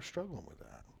know you were struggling with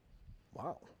that.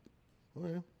 Wow.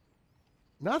 Okay.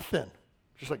 Nothing.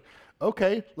 Just like,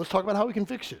 okay, let's talk about how we can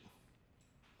fix it.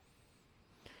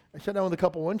 I sat down with a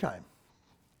couple one time.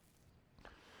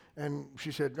 And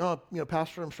she said,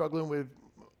 Pastor, I'm struggling with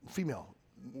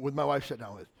my wife sat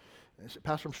down with. And I said,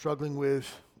 Pastor, I'm struggling with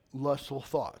lustful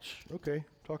thoughts. Okay,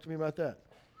 talk to me about that.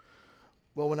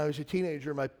 Well, when I was a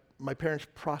teenager, my parents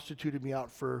prostituted me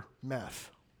out for meth.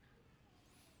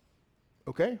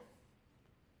 Okay.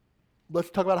 let's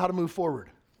talk about how to move forward.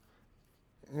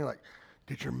 And you're like,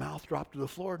 did your mouth drop to the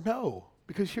floor? No,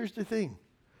 because here's the thing.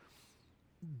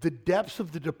 The depths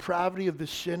of the depravity of the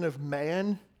sin of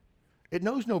man, it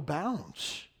knows no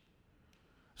bounds.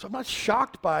 So I'm not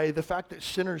shocked by the fact that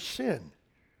sinners sin.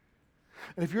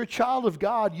 And if you're a child of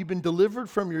God, you've been delivered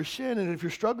from your sin, and if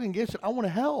you're struggling against it, I want to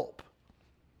help.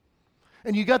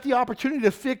 And you got the opportunity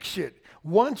to fix it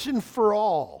once and for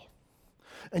all.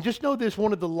 And just know this,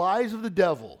 one of the lies of the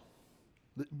devil,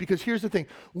 because here's the thing,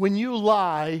 when you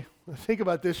lie, think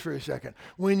about this for a second.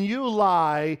 When you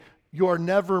lie, you're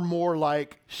never more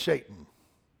like Satan.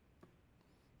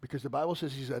 Because the Bible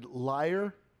says he's a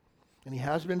liar, and he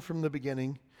has been from the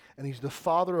beginning, and he's the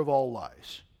father of all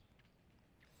lies.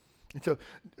 And so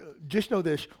just know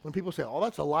this, when people say, oh,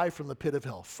 that's a lie from the pit of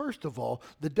hell. First of all,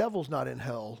 the devil's not in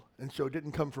hell, and so it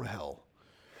didn't come from hell.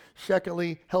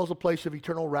 Secondly, hell's a place of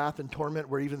eternal wrath and torment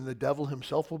where even the devil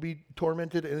himself will be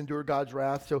tormented and endure God's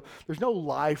wrath. So there's no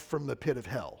lie from the pit of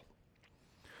hell.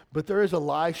 But there is a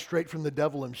lie straight from the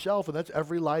devil himself, and that's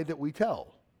every lie that we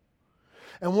tell.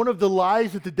 And one of the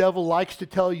lies that the devil likes to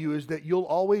tell you is that you'll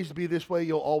always be this way,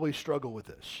 you'll always struggle with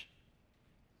this.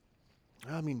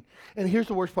 I mean, and here's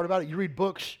the worst part about it. You read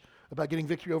books about getting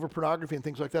victory over pornography and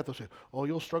things like that. They'll say, oh,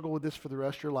 you'll struggle with this for the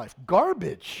rest of your life.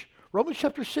 Garbage. Romans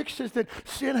chapter 6 says that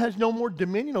sin has no more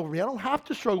dominion over me. I don't have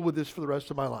to struggle with this for the rest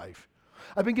of my life.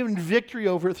 I've been given victory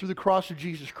over it through the cross of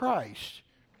Jesus Christ.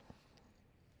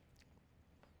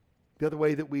 The other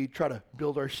way that we try to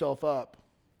build ourselves up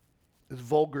is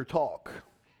vulgar talk.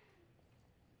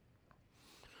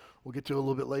 We'll get to it a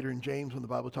little bit later in James when the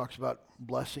Bible talks about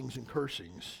blessings and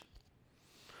cursings.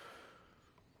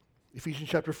 Ephesians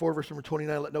chapter 4, verse number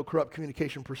 29, let no corrupt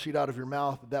communication proceed out of your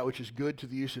mouth, but that which is good to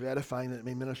the use of edifying, that it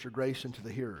may minister grace unto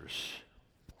the hearers.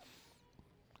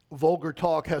 Vulgar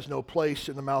talk has no place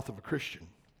in the mouth of a Christian.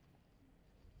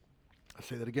 I'll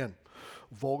say that again.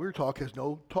 Vulgar talk has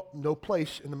no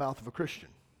place in the mouth of a Christian.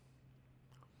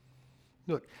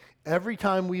 Look, every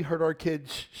time we heard our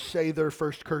kids say their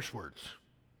first curse words,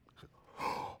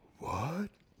 what?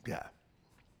 Yeah.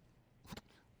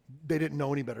 They didn't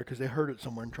know any better because they heard it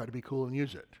somewhere and tried to be cool and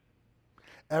use it.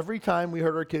 Every time we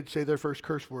heard our kids say their first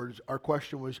curse words, our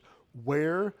question was,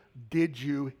 where did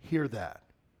you hear that?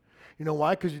 You know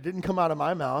why? Because it didn't come out of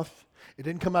my mouth. It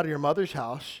didn't come out of your mother's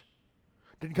house.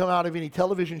 It didn't come out of any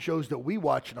television shows that we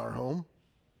watch in our home.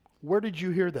 Where did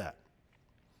you hear that?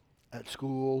 At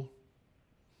school?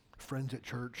 Friends at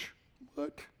church?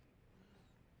 What?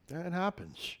 That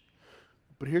happens.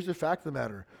 But here's the fact of the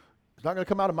matter. It's not going to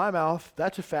come out of my mouth.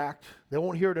 That's a fact. They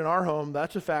won't hear it in our home.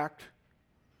 That's a fact.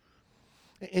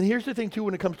 And here's the thing, too,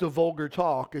 when it comes to vulgar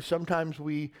talk, is sometimes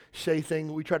we say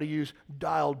things, we try to use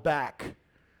dialed back,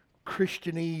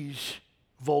 Christianese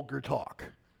vulgar talk.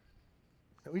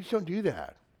 We just don't do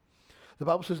that. The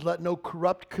Bible says, let no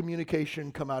corrupt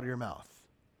communication come out of your mouth.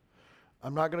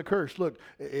 I'm not going to curse. Look,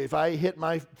 if I hit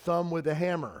my thumb with a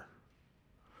hammer,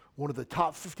 one of the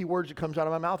top 50 words that comes out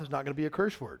of my mouth is not going to be a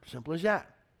curse word. Simple as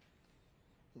that.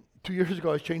 2 years ago,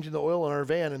 I was changing the oil in our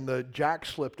van, and the jack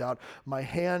slipped out. My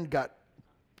hand got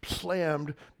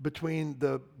slammed between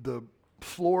the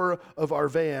floor of our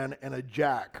van and a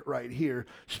jack right here.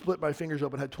 Split my fingers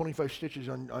open, had 25 stitches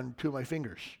on two of my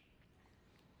fingers.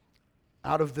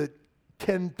 Out of the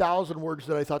 10,000 words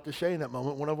that I thought to say in that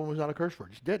moment, one of them was not a curse word.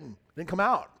 It just didn't come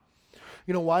out.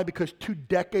 You know why? Because 2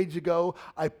 decades ago,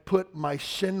 I put my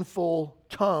sinful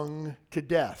tongue to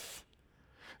death.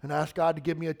 And I asked God to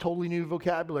give me a totally new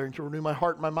vocabulary and to renew my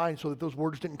heart and my mind so that those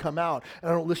words didn't come out.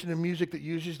 And I don't listen to music that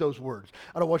uses those words.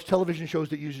 I don't watch television shows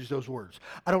that uses those words.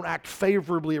 I don't act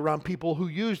favorably around people who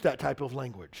use that type of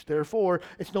language. Therefore,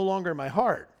 it's no longer in my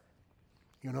heart.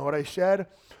 You know what I said?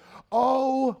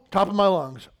 Oh, top of my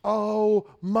lungs. Oh,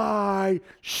 my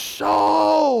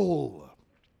soul.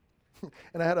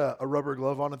 And I had a rubber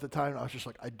glove on at the time. And I was just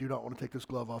like, I do not want to take this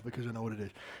glove off because I know what it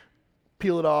is.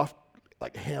 Peel it off.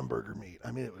 Like hamburger meat.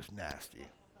 I mean, it was nasty.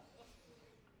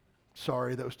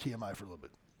 Sorry, that was TMI for a little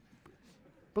bit.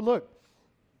 But look,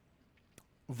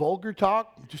 vulgar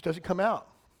talk just doesn't come out.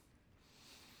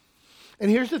 And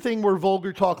here's the thing where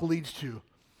vulgar talk leads to.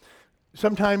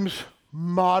 Sometimes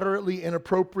moderately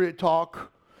inappropriate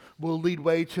talk will lead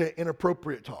way to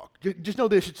inappropriate talk. Just know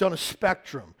this, it's on a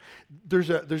spectrum.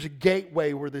 There's a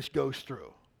gateway where this goes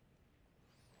through.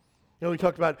 You know, we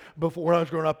talked about before when I was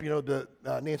growing up, you know,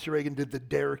 Nancy Reagan did the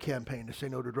DARE campaign to say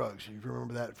no to drugs. You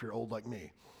remember that if you're old like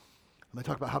me. And they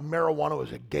talked about how marijuana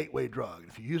was a gateway drug.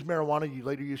 If you use marijuana, you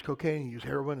later use cocaine, you use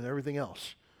heroin and everything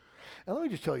else. And let me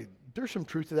just tell you, there's some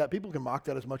truth to that. People can mock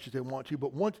that as much as they want to,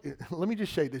 but let me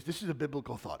just say this. This is a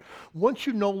biblical thought. Once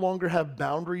you no longer have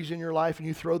boundaries in your life and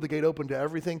you throw the gate open to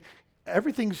everything,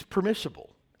 everything's permissible,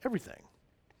 everything.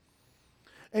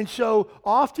 And so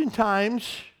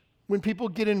oftentimes when people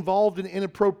get involved in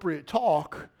inappropriate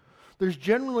talk, there's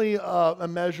generally a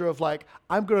measure of like,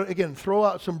 I'm going to, again, throw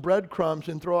out some breadcrumbs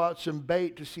and throw out some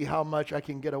bait to see how much I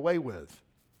can get away with.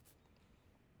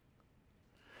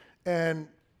 And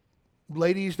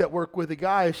ladies that work with a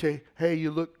guy say, hey,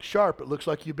 you look sharp. It looks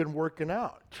like you've been working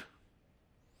out.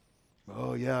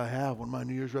 Oh, yeah, I have. One of my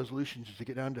New Year's resolutions is to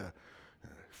get down to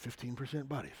 15%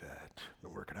 body fat.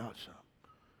 Been working out some.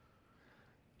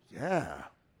 Yeah,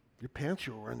 your pants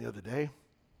you were wearing the other day,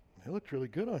 they looked really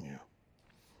good on you.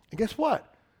 And guess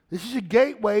what? This is a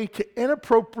gateway to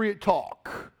inappropriate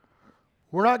talk.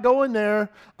 We're not going there.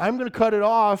 I'm going to cut it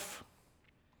off.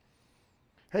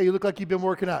 Hey, you look like you've been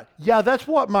working out. Yeah, that's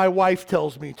what my wife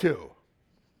tells me too.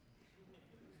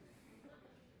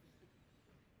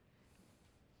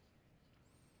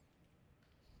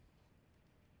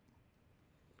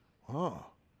 Oh,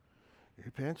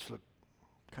 your pants look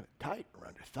kind of tight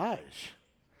around your thighs.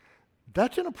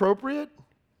 That's inappropriate.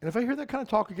 And if I hear that kind of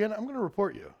talk again, I'm going to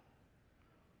report you.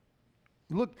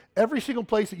 Look, every single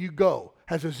place that you go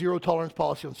has a zero tolerance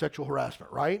policy on sexual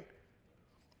harassment, right?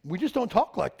 We just don't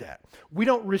talk like that. We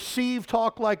don't receive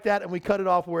talk like that, and we cut it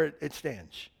off where it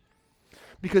stands.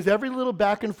 Because every little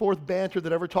back and forth banter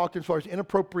that ever talked as far as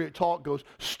inappropriate talk goes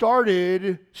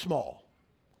started small.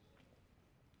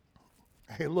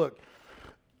 Hey, look,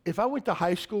 if I went to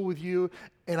high school with you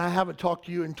and I haven't talked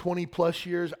to you in 20 plus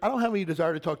years, I don't have any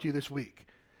desire to talk to you this week.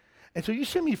 And so you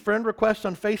send me friend requests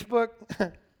on Facebook?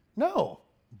 No,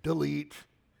 delete.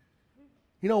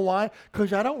 You know why?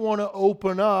 Because I don't want to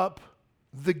open up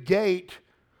the gate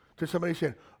to somebody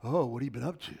saying, oh, what have you been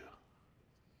up to?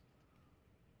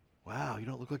 Wow, you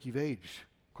don't look like you've aged.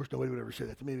 Of course, nobody would ever say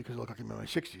that to me because I look like I'm in my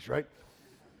 60s, right?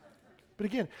 But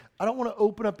again, I don't want to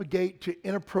open up a gate to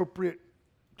inappropriate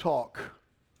talk.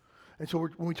 And so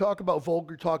when we talk about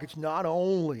vulgar talk, it's not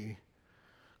only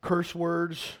curse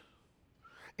words,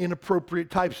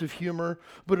 inappropriate types of humor,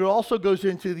 but it also goes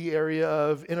into the area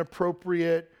of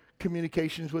inappropriate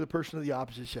communications with a person of the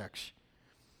opposite sex.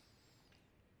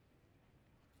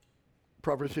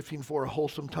 Proverbs 15:4, a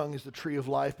wholesome tongue is the tree of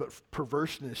life, but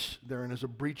perverseness therein is a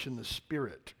breach in the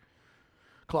spirit.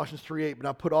 Colossians 3:8, but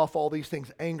now put off all these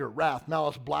things, anger, wrath,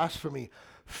 malice, blasphemy,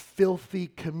 filthy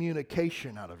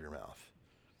communication out of your mouth.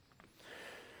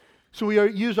 So we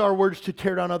use our words to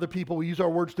tear down other people. We use our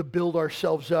words to build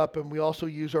ourselves up. And we also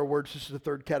use our words, this is the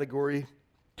third category,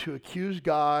 to accuse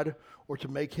God or to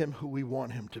make him who we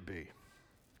want him to be.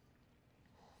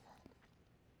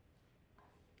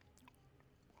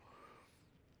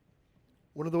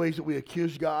 One of the ways that we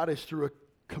accuse God is through a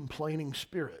complaining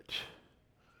spirit.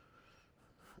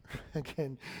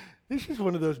 Again, this is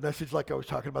one of those messages like I was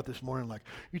talking about this morning. Like,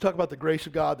 you talk about the grace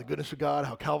of God, the goodness of God,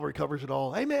 how Calvary covers it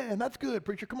all. Amen, that's good,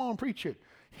 preacher. Come on, preach it.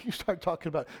 You start talking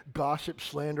about gossip,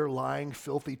 slander, lying,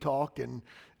 filthy talk, and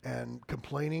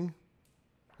complaining.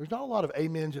 There's not a lot of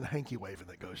amens and hanky waving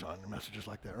that goes on in messages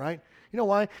like that, right? You know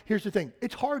why? Here's the thing.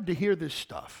 It's hard to hear this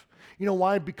stuff. You know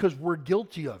why? Because we're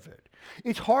guilty of it.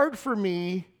 It's hard for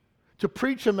me to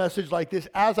preach a message like this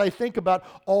as I think about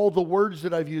all the words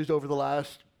that I've used over the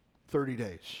last 30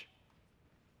 days.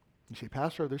 You say,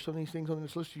 Pastor, are there some of these things on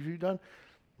this list you've done?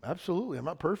 Absolutely. I'm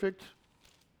not perfect.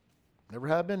 Never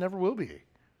have been, never will be.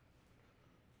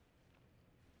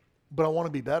 But I want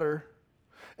to be better.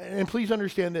 And please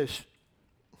understand this.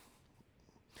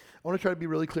 I want to try to be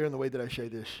really clear in the way that I say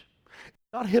this.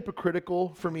 It's not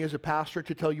hypocritical for me as a pastor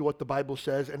to tell you what the Bible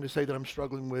says and to say that I'm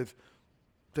struggling with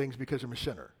things because I'm a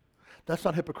sinner. That's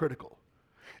not hypocritical.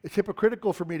 It's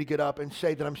hypocritical for me to get up and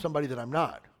say that I'm somebody that I'm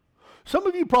not. Some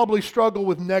of you probably struggle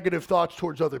with negative thoughts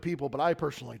towards other people, but I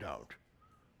personally don't,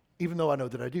 even though I know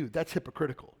that I do. That's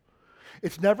hypocritical.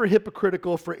 It's never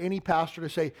hypocritical for any pastor to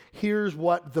say, here's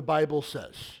what the Bible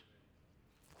says.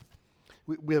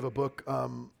 We have a book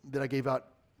that I gave out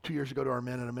 2 years ago to our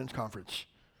men at a men's conference,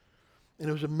 and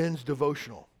it was a men's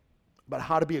devotional about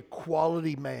how to be a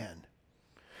quality man.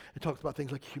 It talks about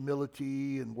things like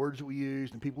humility and words that we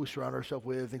use and people we surround ourselves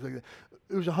with, things like that.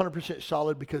 It was 100%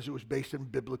 solid because it was based in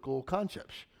biblical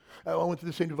concepts. I went through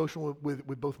the same devotional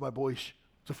with both of my boys.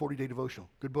 It's a 40-day devotional.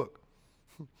 Good book.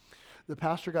 The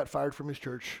pastor got fired from his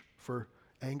church for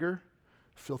anger,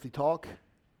 filthy talk,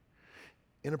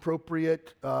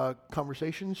 inappropriate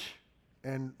conversations,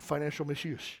 and financial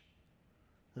misuse.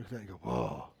 You go,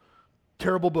 whoa,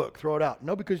 terrible book, throw it out.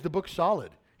 No, because the book's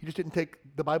solid. He just didn't take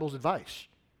the Bible's advice.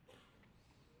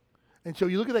 And so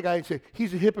you look at that guy and say,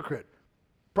 he's a hypocrite.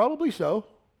 Probably so.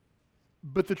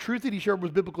 But the truth that he shared was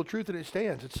biblical truth and it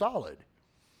stands. It's solid.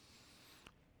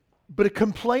 But a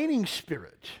complaining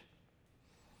spirit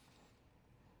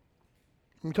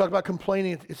When we talk about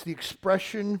complaining, it's the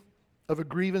expression of a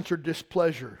grievance or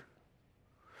displeasure,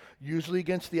 usually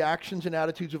against the actions and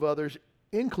attitudes of others,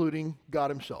 including God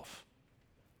himself.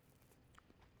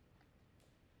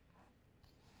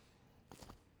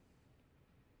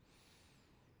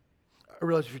 I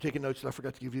realize if you're taking notes, I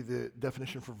forgot to give you the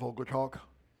definition for vulgar talk.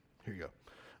 Here you go.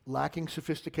 Lacking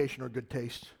sophistication or good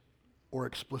taste, or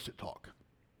explicit talk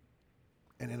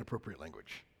and inappropriate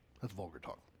language. That's vulgar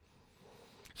talk.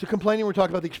 So complaining, we're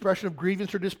talking about the expression of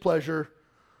grievance or displeasure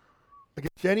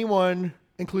against anyone,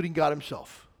 including God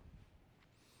himself.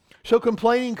 So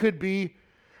complaining could be,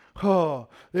 oh,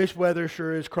 this weather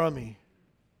sure is crummy.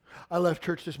 I left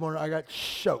church this morning, I got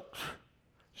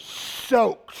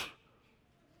soaked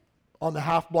on the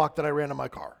half block that I ran in my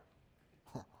car.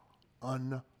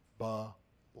 Unbelievable.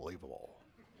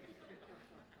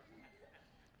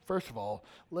 First of all,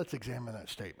 let's examine that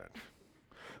statement.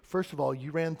 First of all,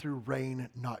 you ran through rain,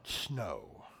 not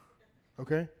snow.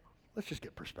 Okay? Let's just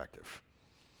get perspective.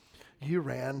 You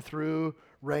ran through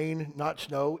rain, not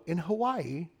snow, in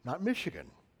Hawaii, not Michigan.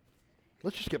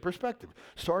 Let's just get perspective.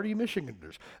 Sorry to you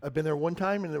Michiganders. I've been there one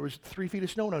time and there was 3 feet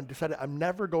of snow and I decided I'm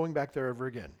never going back there ever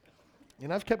again.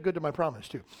 And I've kept good to my promise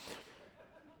too.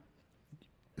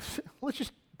 Let's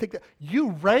just take that.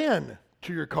 You ran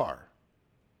to your car.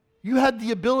 You had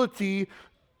the ability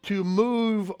to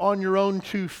move on your own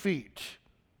 2 feet.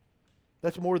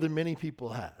 That's more than many people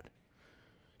had.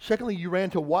 Secondly, you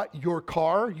ran to what? Your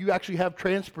car. You actually have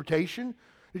transportation.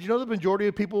 Did you know the majority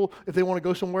of people, if they want to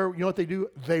go somewhere, you know what they do?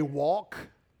 They walk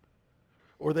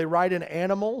or they ride an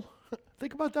animal.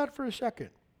 Think about that for a second.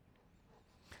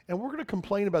 And we're going to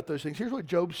complain about those things. Here's what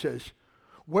Job says.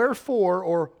 Wherefore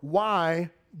or why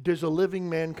does a living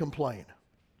man complain?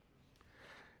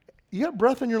 You have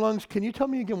breath in your lungs. Can you tell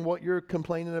me again what you're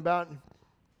complaining about?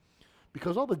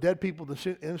 Because all the dead people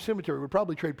in the cemetery would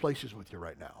probably trade places with you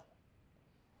right now.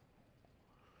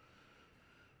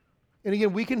 And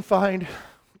again, we can find,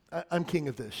 I'm king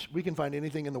of this, we can find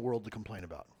anything in the world to complain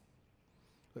about.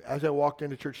 As I walked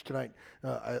into church tonight,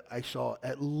 I saw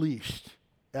at least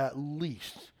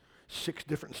 6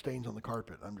 different stains on the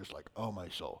carpet. I'm just like, oh my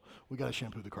soul, we got to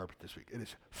shampoo the carpet this week. It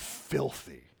is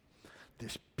filthy.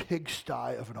 This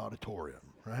pigsty of an auditorium,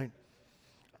 right?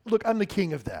 Look, I'm the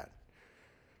king of that.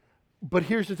 But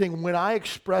here's the thing. When I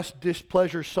express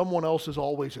displeasure, someone else is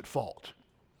always at fault.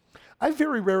 I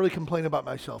very rarely complain about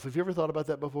myself. Have you ever thought about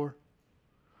that before?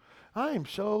 I am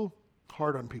so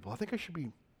hard on people. I think I should be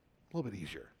a little bit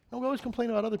easier. No, we always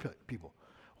complain about other people.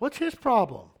 What's his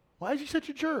problem? Why is he such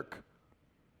a jerk?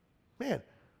 Man,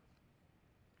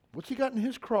 what's he got in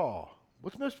his craw?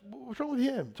 What's wrong with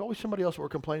him? It's always somebody else that we're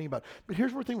complaining about. But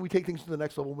here's where we take things to the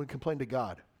next level when we complain to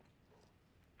God.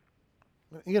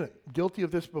 Again, guilty of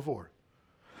this before.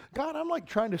 God, I'm like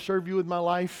trying to serve you with my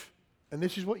life, and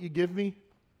this is what you give me.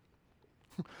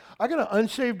 I got an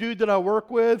unsaved dude that I work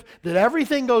with that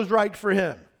everything goes right for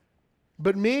him.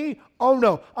 But me, oh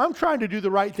no, I'm trying to do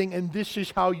the right thing, and this is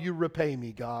how you repay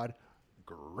me, God.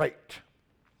 Great.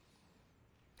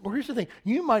 Well, here's the thing.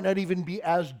 You might not even be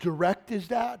as direct as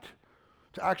that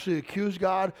to actually accuse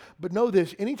God, but know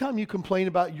this, anytime you complain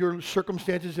about your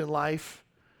circumstances in life,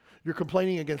 you're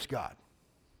complaining against God.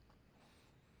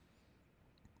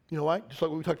 You know why? Just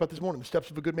like what we talked about this morning, the steps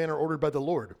of a good man are ordered by the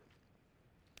Lord.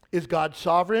 Is God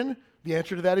sovereign? The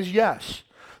answer to that is yes.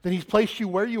 Then he's placed you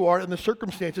where you are in the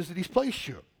circumstances that he's placed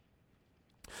you.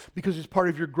 Because it's part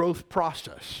of your growth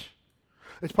process.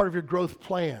 It's part of your growth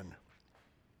plan.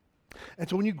 And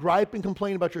so when you gripe and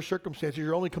complain about your circumstances,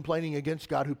 you're only complaining against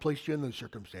God who placed you in those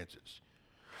circumstances.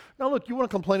 Now look, you want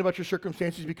to complain about your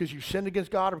circumstances because you've sinned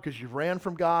against God or because you've ran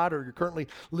from God or you're currently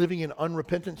living in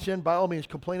unrepentant sin, by all means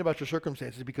complain about your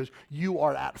circumstances because you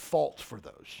are at fault for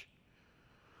those.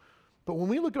 But when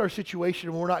we look at our situation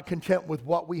and we're not content with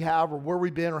what we have or where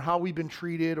we've been or how we've been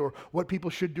treated or what people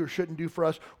should do or shouldn't do for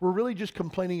us, we're really just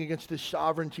complaining against the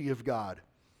sovereignty of God.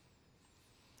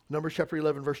 Numbers chapter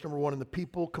 11, verse number 1, and the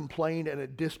people complained and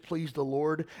it displeased the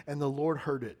Lord, and the Lord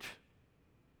heard it.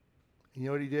 And you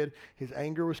know what he did? His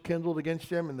anger was kindled against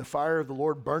them, and the fire of the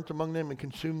Lord burnt among them and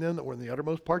consumed them that were in the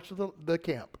uttermost parts of the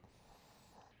camp.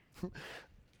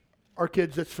 Our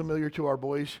kids, that's familiar to our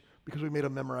boys because we made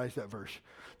them memorize that verse.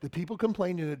 The people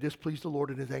complained and it displeased the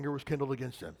Lord, and his anger was kindled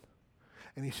against them.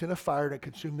 And he sent a fire that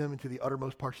consumed them into the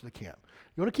uttermost parts of the camp.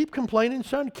 You want to keep complaining,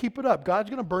 son? Keep it up. God's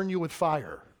going to burn you with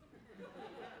fire.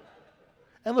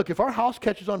 And look, if our house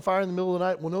catches on fire in the middle of the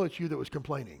night, we'll know it's you that was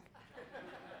complaining.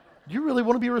 Do you really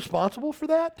want to be responsible for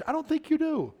that? I don't think you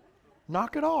do.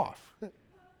 Knock it off.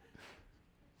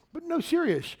 But no,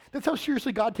 serious. That's how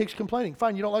seriously God takes complaining.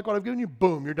 Fine, you don't like what I've given you?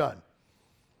 Boom, you're done.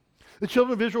 The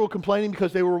children of Israel were complaining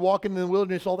because they were walking in the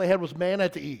wilderness. All they had was manna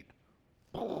to eat.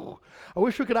 I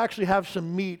wish we could actually have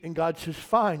some meat. And God says,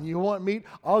 fine, you want meat?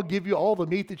 I'll give you all the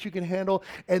meat that you can handle.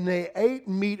 And they ate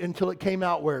meat until it came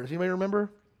out where? Does anybody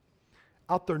remember?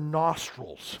 Out their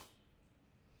nostrils.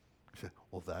 I said,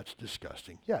 well, that's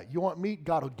disgusting. Yeah, you want meat?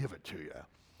 God will give it to you.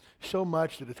 So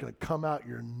much that it's going to come out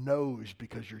your nose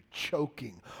because you're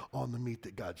choking on the meat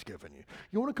that God's given you.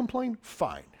 You want to complain?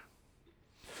 Fine.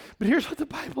 But here's what the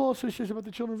Bible also says about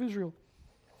the children of Israel.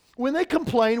 When they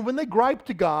complain, when they gripe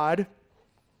to God,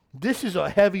 this is a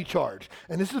heavy charge.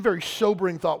 And this is a very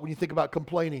sobering thought when you think about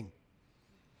complaining.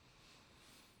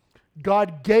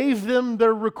 God gave them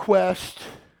their request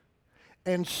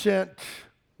and sent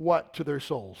what to their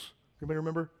souls? Anybody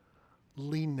remember?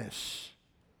 Leanness.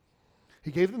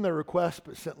 He gave them their request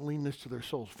but sent leanness to their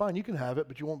souls. Fine, you can have it,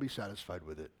 but you won't be satisfied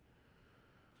with it.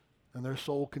 And their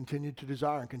soul continued to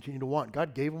desire and continue to want.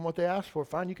 God gave them what they asked for.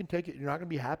 Fine, you can take it. You're not going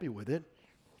to be happy with it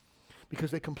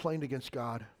because they complained against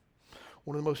God.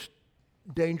 One of the most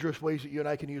dangerous ways that you and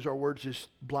I can use our words is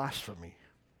blasphemy.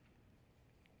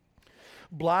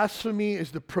 Blasphemy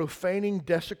is the profaning,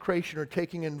 desecration, or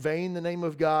taking in vain the name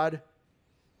of God,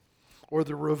 or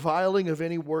the reviling of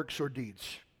any works or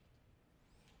deeds.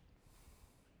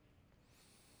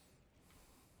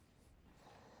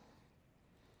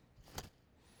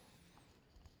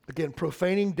 Again,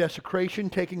 profaning, desecration,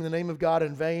 taking the name of God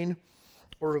in vain,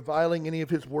 or reviling any of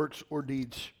his works or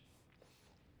deeds.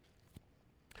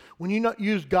 When you not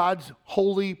use God's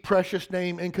holy, precious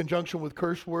name in conjunction with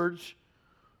curse words,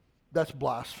 that's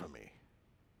blasphemy.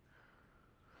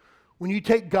 When you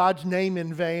take God's name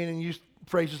in vain and use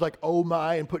phrases like, oh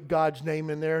my, and put God's name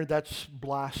in there, that's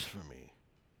blasphemy.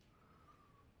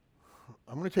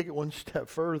 I'm going to take it one step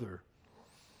further.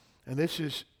 And this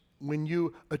is when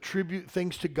you attribute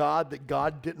things to God that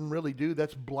God didn't really do,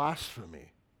 that's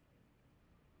blasphemy.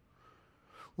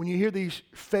 When you hear these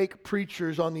fake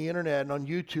preachers on the internet and on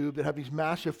YouTube that have these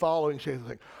massive followings say,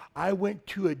 like, I went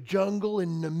to a jungle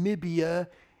in Namibia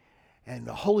and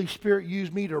the Holy Spirit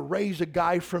used me to raise a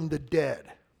guy from the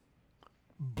dead.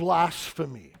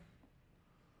 Blasphemy.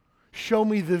 Show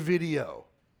me the video.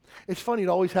 It's funny, it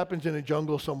always happens in a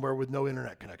jungle somewhere with no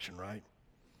internet connection, right?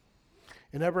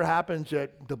 It never happens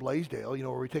at the Blaisdell,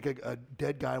 where we take a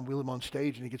dead guy and wheel him on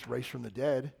stage and he gets raised from the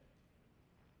dead.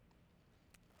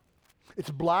 It's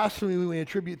blasphemy when we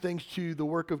attribute things to the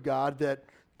work of God that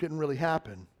didn't really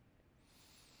happen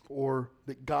or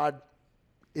that God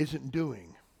isn't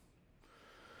doing.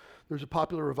 There's a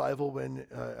popular revival when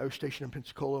I was stationed in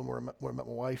Pensacola and where I met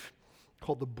my wife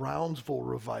called the Brownsville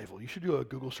Revival. You should do a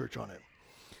Google search on it.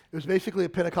 It was basically a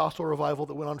Pentecostal revival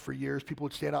that went on for years. People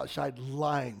would stand outside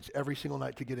lines every single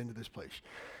night to get into this place.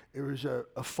 It was a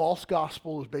false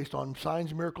gospel. It was based on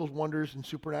signs, miracles, wonders, and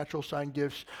supernatural sign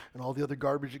gifts and all the other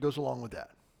garbage that goes along with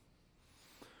that.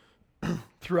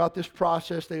 Throughout this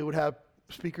process, they would have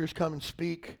speakers come and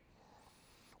speak.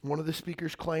 One of the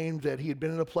speakers claimed that he had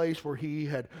been in a place where he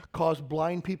had caused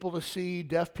blind people to see,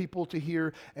 deaf people to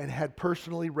hear, and had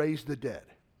personally raised the dead.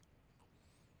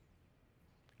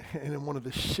 And in one of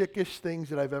the sickest things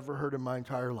that I've ever heard in my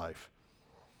entire life,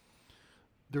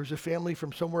 there's a family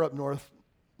from somewhere up north,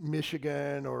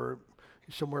 Michigan or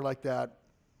somewhere like that,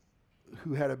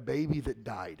 who had a baby that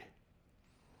died.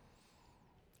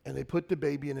 And they put the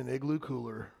baby in an igloo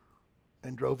cooler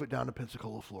and drove it down to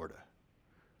Pensacola, Florida.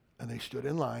 And they stood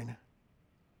in line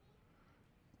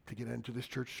to get into this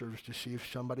church service to see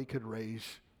if somebody could raise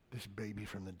this baby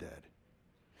from the dead.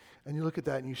 And you look at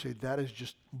that and you say, that is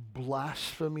just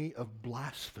blasphemy of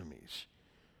blasphemies.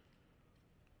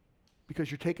 Because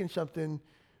you're taking something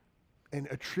and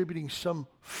attributing some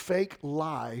fake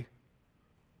lie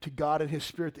to God and his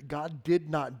Spirit that God did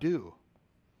not do.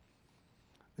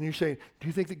 And you're saying, do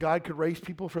you think that God could raise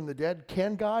people from the dead?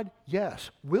 Can God?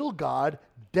 Yes. Will God?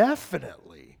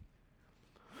 Definitely.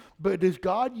 But does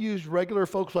God use regular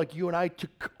folks like you and I to,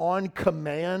 on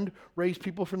command, raise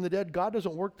people from the dead? God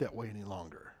doesn't work that way any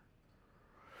longer.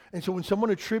 And so when someone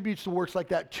attributes the works like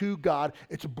that to God,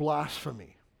 it's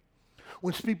blasphemy.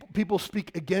 When people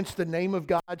speak against the name of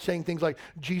God, saying things like,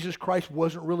 Jesus Christ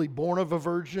wasn't really born of a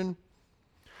virgin,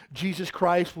 Jesus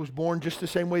Christ was born just the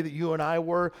same way that you and I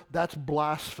were, that's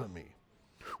blasphemy.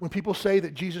 When people say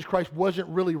that Jesus Christ wasn't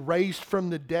really raised from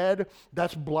the dead,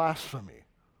 that's blasphemy.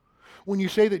 When you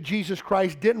say that Jesus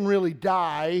Christ didn't really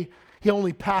die, he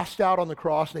only passed out on the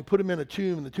cross, and they put him in a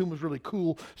tomb, and the tomb was really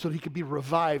cool so that he could be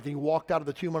revived, and he walked out of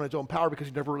the tomb on his own power because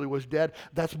he never really was dead,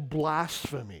 that's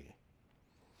blasphemy.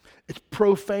 It's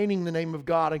profaning the name of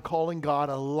God and calling God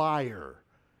a liar.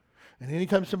 And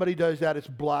anytime somebody does that, it's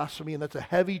blasphemy, and that's a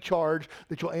heavy charge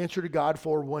that you'll answer to God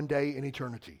for one day in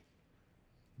eternity.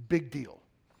 Big deal.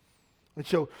 And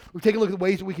so we've taken a look at the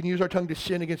ways that we can use our tongue to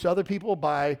sin against other people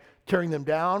by tearing them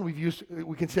down. We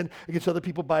can sin against other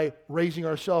people by raising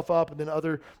ourselves up, and then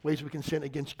other ways we can sin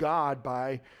against God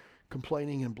by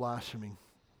complaining and blaspheming.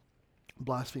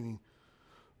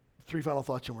 Three final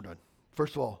thoughts and we're done.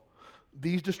 First of all,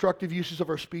 these destructive uses of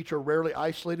our speech are rarely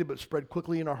isolated but spread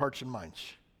quickly in our hearts and minds.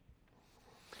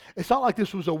 It's not like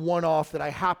this was a one-off that I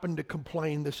happened to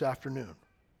complain this afternoon.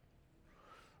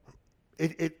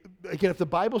 Again, if the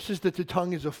Bible says that the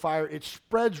tongue is a fire, it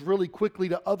spreads really quickly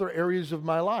to other areas of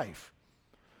my life.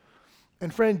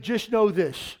 And friend, just know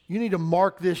this. You need to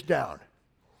mark this down.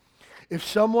 If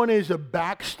someone is a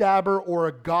backstabber or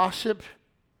a gossip,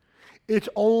 it's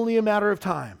only a matter of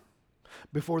time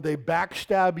before they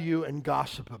backstab you and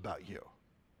gossip about you.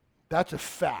 That's a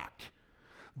fact.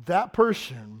 That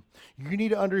person, you need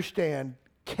to understand,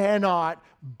 cannot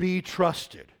be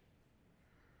trusted.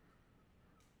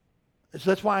 So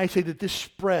that's why I say that this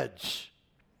spreads.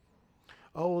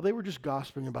 Oh, well, they were just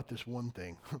gossiping about this one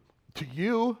thing. To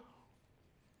you?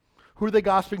 Who are they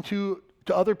gossiping to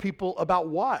other people about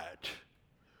what?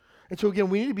 And so again,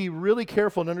 we need to be really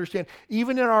careful and understand,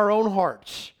 even in our own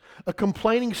hearts, a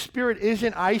complaining spirit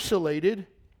isn't isolated.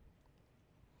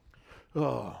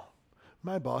 Oh,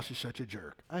 my boss is such a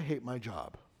jerk. I hate my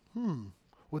job.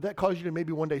 Would that cause you to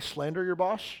maybe one day slander your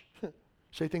boss?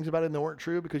 Say things about him that weren't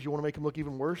true because you want to make him look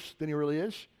even worse than he really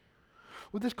is?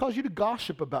 Would this cause you to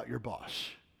gossip about your boss?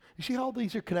 You see how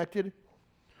these are connected?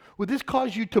 Would this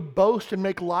cause you to boast and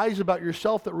make lies about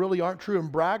yourself that really aren't true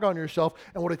and brag on yourself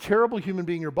and what a terrible human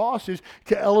being your boss is,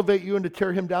 to elevate you and to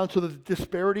tear him down so that the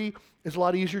disparity is a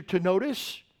lot easier to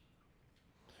notice?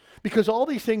 Because all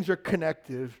these things are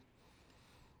connected,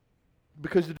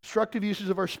 because the destructive uses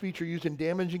of our speech are used in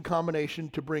damaging combination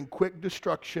to bring quick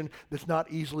destruction that's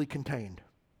not easily contained.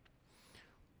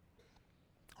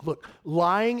 Look,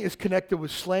 lying is connected with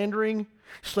slandering.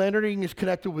 Slandering is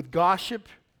connected with gossip.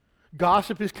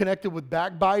 Gossip is connected with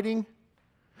backbiting,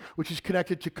 which is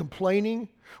connected to complaining,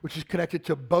 which is connected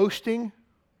to boasting.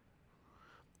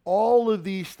 All of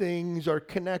these things are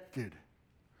connected.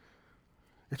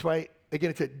 That's why, again,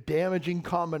 it's a damaging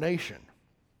combination.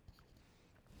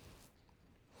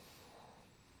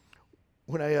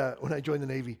 When I joined the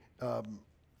Navy, I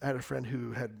had a friend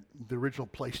who had the original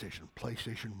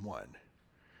PlayStation 1.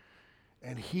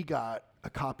 And he got a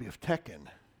copy of Tekken.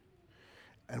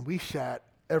 And we sat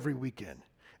every weekend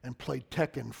and played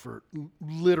Tekken for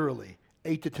literally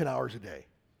 8 to 10 hours a day,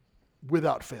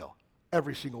 without fail,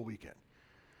 every single weekend.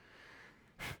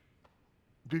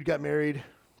 Dude got married,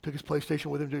 took his PlayStation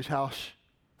with him to his house,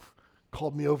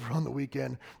 called me over on the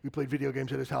weekend. We played video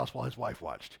games at his house while his wife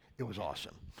watched. It was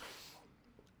awesome.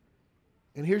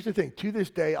 And here's the thing. To this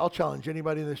day, I'll challenge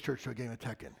anybody in this church to a game of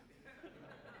Tekken.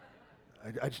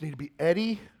 I just need to be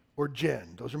Eddie or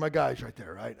Jen. Those are my guys right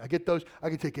there, right? I get those. I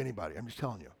can take anybody. I'm just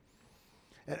telling you.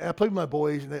 And I played with my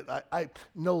boys, and I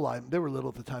no lie, they were little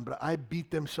at the time, but I beat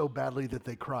them so badly that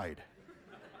they cried.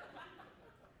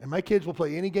 And my kids will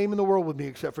play any game in the world with me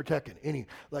except for Tekken.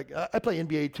 I play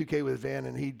NBA 2K with Van,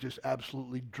 and he just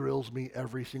absolutely drills me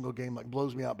every single game,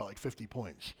 blows me out by 50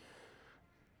 points.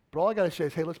 But all I got to say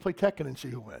is, hey, let's play Tekken and see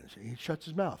who wins. He shuts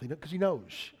his mouth because he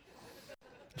knows.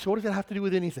 So what does that have to do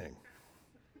with anything?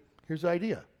 Here's the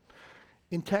idea.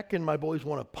 In Tekken, my boys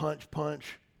want to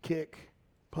punch, kick.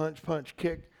 But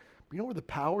you know where the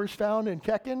power is found in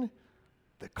Tekken?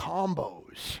 The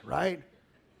combos, right?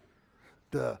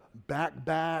 The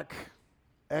back,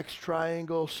 X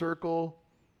triangle, circle,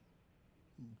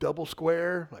 double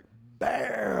square,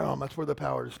 bam, that's where the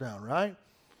power is found, right?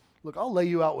 Look, I'll lay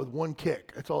you out with one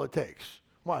kick. That's all it takes.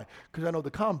 Why? Because I know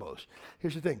the combos.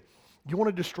 Here's the thing. You want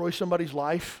to destroy somebody's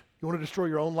life? You want to destroy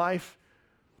your own life?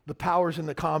 The power's in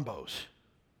the combos.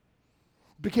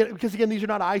 Because again, these are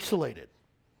not isolated.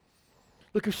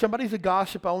 Look, if somebody's a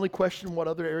gossip, I only question what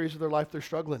other areas of their life they're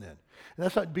struggling in. And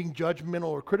that's not being judgmental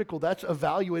or critical. That's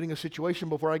evaluating a situation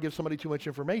before I give somebody too much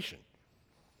information.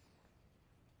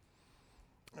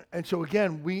 And so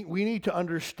again, we need to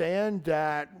understand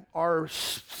that our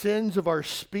sins of our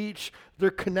speech, they're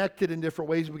connected in different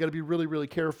ways. We've got to be really, really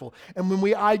careful. And when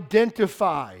we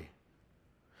identify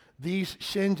these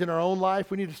sins in our own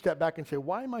life, we need to step back and say,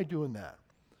 why am I doing that?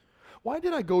 Why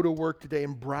did I go to work today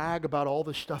and brag about all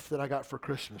the stuff that I got for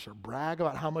Christmas, or brag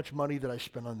about how much money that I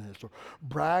spent on this, or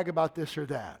brag about this or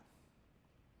that?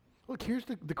 Look, here's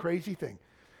the crazy thing.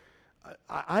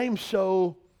 I am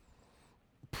so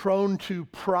prone to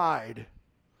pride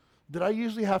that I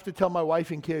usually have to tell my wife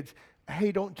and kids,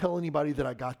 hey, don't tell anybody that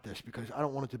I got this because I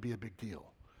don't want it to be a big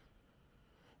deal.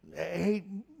 Hey,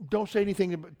 don't say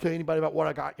anything to anybody about what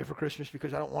I got you for Christmas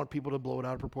because I don't want people to blow it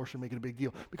out of proportion and make it a big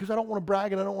deal. Because I don't want to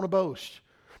brag and I don't want to boast.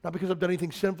 Not because I've done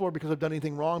anything sinful or because I've done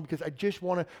anything wrong, because I just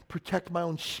want to protect my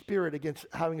own spirit against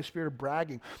having a spirit of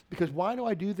bragging. Because why do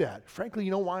I do that? Frankly,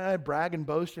 you know why I brag and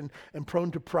boast and am prone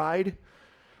to pride?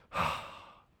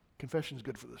 Confession is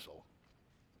good for the soul.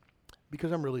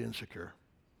 Because I'm really insecure.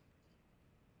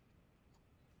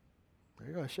 There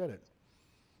you go, I said it.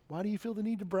 Why do you feel the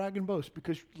need to brag and boast?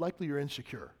 Because likely you're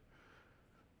insecure.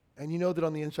 And you know that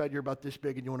on the inside you're about this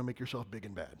big and you want to make yourself big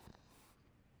and bad.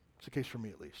 It's the case for me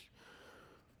at least.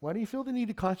 Why do you feel the need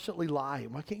to constantly lie?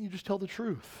 Why can't you just tell the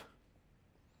truth?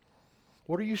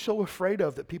 What are you so afraid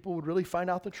of that people would really find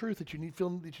out the truth, that you need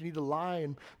to lie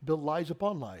and build lies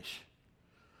upon lies?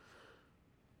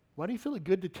 Why do you feel it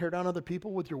good to tear down other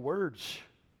people with your words?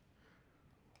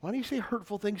 Why do you say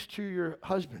hurtful things to your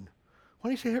husband? Why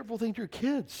do you say hurtful things to your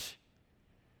kids?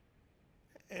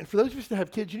 And for those of us that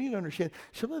have kids, you need to understand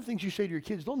some of the things you say to your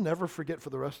kids, they'll never forget for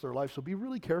the rest of their life. So be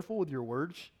really careful with your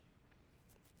words.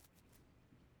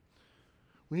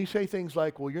 When you say things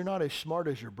like, well, you're not as smart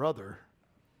as your brother,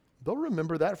 they'll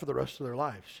remember that for the rest of their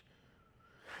lives.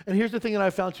 And here's the thing that I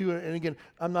found too, and again,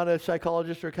 I'm not a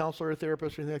psychologist or a counselor or a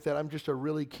therapist or anything like that. I'm just a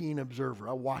really keen observer.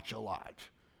 I watch a lot.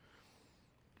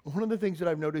 One of the things that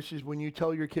I've noticed is when you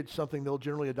tell your kids something, they'll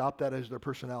generally adopt that as their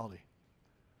personality.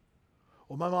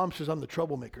 Well, my mom says I'm the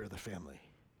troublemaker of the family.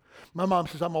 My mom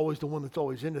says I'm always the one that's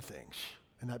always into things,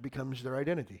 and that becomes their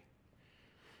identity.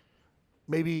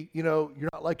 Maybe, you're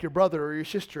not like your brother or your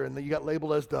sister, and then you got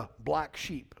labeled as the black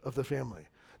sheep of the family.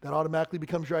 That automatically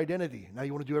becomes your identity. Now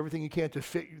you want to do everything you can to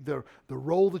fit the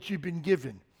role that you've been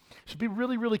given. So be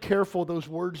really, really careful of those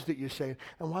words that you say.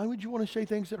 And why would you want to say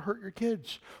things that hurt your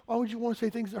kids? Why would you want to say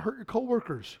things that hurt your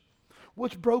coworkers?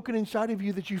 What's broken inside of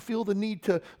you that you feel the need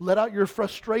to let out your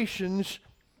frustrations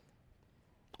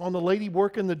on the lady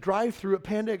working the drive-thru at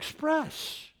Panda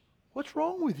Express? What's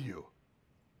wrong with you?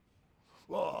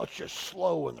 Well, it's just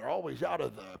slow and they're always out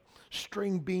of the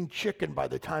string bean chicken by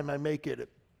the time I make it at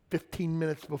 15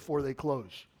 minutes before they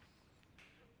close.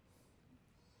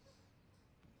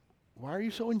 Why are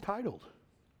you so entitled?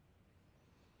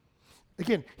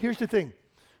 Again, here's the thing.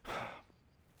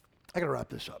 I got to wrap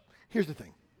this up. Here's the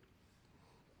thing.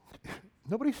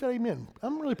 Nobody said amen.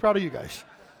 I'm really proud of you guys.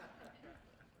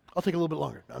 I'll take a little bit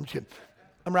longer. No, I'm just kidding.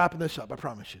 I'm wrapping this up, I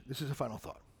promise you. This is a final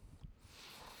thought.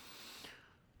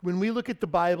 When we look at the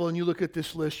Bible and you look at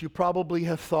this list, you probably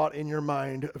have thought in your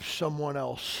mind of someone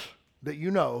else that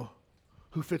you know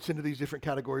who fits into these different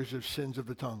categories of sins of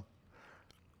the tongue.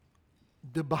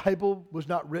 The Bible was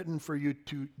not written for you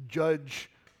to judge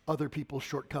other people's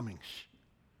shortcomings.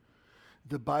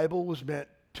 The Bible was meant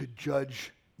to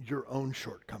judge your own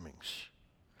shortcomings.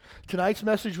 Tonight's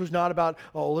message was not about,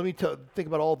 let me think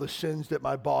about all the sins that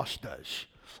my boss does.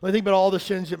 Let me think about all the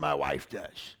sins that my wife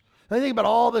does. Let me think about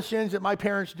all the sins that my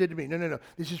parents did to me. No.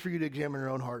 This is for you to examine your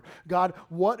own heart. God,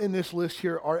 what in this list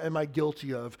here am I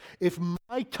guilty of? If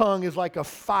my tongue is like a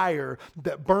fire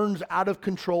that burns out of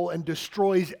control and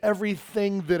destroys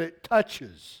everything that it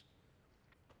touches,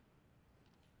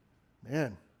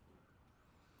 man,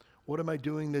 what am I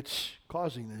doing that's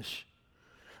causing this?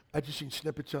 I just seen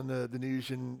snippets on the news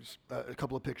and a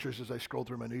couple of pictures as I scrolled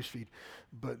through my news feed.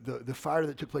 But the fire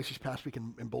that took place this past week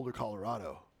in Boulder,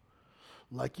 Colorado,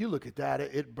 like you look at that,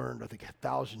 it burned, I think,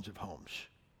 thousands of homes.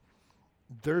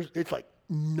 It's like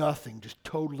nothing, just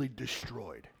totally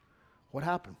destroyed. What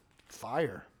happened?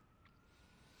 Fire.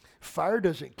 Fire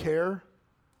doesn't care.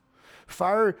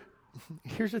 Fire,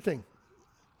 here's the thing.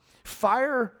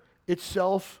 Fire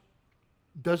itself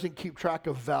doesn't keep track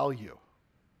of value.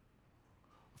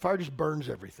 Fire just burns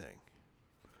everything.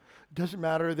 It doesn't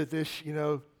matter that this,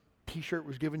 T-shirt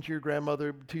was given to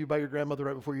you by your grandmother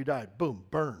right before you died. Boom,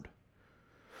 burned.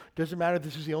 Doesn't matter if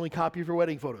this is the only copy of your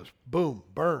wedding photos. Boom,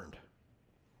 burned.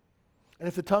 And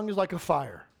if the tongue is like a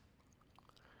fire,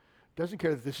 doesn't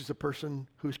care that this is a person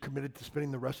who's committed to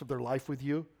spending the rest of their life with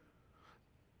you.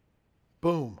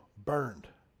 Boom, burned.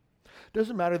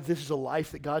 Doesn't matter if this is a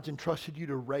life that God's entrusted you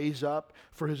to raise up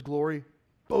for his glory.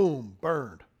 Boom,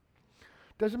 burned.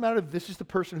 Doesn't matter if this is the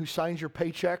person who signs your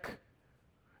paycheck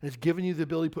and has given you the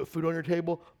ability to put food on your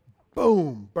table.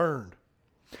 Boom, burned.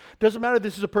 Doesn't matter if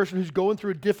this is a person who's going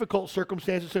through difficult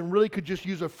circumstances and really could just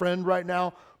use a friend right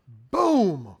now.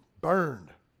 Boom, burned.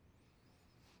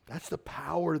 That's the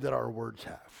power that our words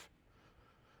have.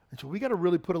 And so we got to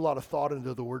really put a lot of thought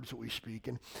into the words that we speak.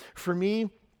 And for me,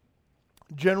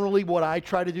 generally what I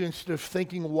try to do, instead of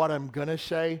thinking what I'm going to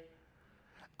say,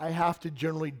 I have to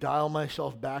generally dial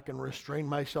myself back and restrain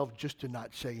myself just to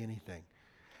not say anything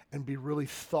and be really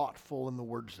thoughtful in the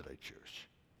words that I choose.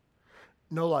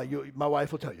 no lie, my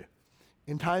wife will tell you,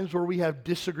 in times where we have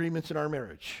disagreements in our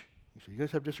marriage, you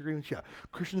guys have disagreements? Yeah.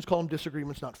 Christians call them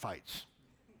disagreements, not fights.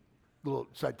 Little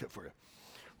side tip for you.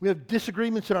 We have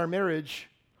disagreements in our marriage.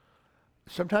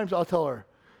 Sometimes I'll tell her,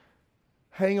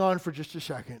 hang on for just a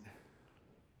second.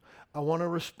 I want to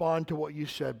respond to what you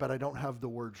said, but I don't have the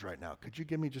words right now. Could you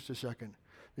give me just a second?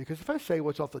 Because if I say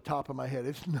what's off the top of my head,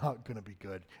 it's not going to be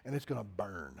good, and it's going to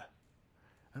burn.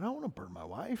 And I don't want to burn my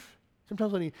wife.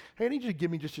 Sometimes I need you to give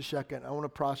me just a second. I want to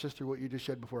process through what you just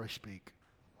said before I speak.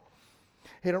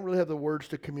 Hey, I don't really have the words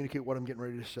to communicate what I'm getting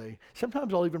ready to say.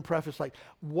 Sometimes I'll even preface like,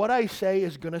 what I say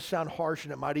is going to sound harsh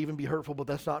and it might even be hurtful, but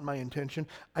that's not my intention.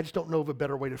 I just don't know of a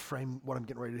better way to frame what I'm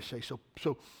getting ready to say. So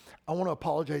I want to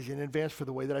apologize in advance for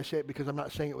the way that I say it, because I'm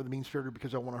not saying it with a mean spirit or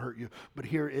because I want to hurt you. But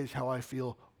here is how I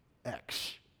feel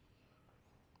X.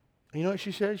 And you know what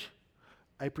she says?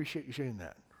 I appreciate you saying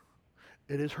that.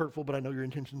 It is hurtful, but I know your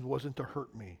intention wasn't to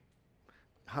hurt me.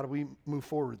 How do we move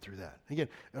forward through that? Again,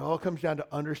 it all comes down to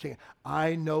understanding.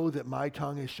 I know that my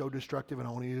tongue is so destructive and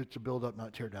I want to use it to build up,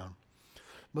 not tear down.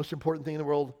 Most important thing in the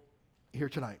world here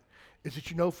tonight is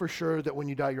that you know for sure that when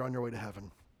you die, you're on your way to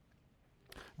heaven.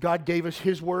 God gave us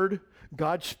his word.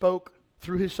 God spoke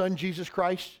through his son, Jesus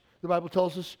Christ, the Bible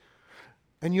tells us.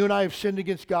 And you and I have sinned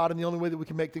against God, and the only way that we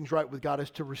can make things right with God is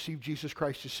to receive Jesus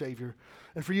Christ as Savior.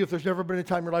 And for you, if there's never been a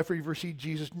time in your life where you've received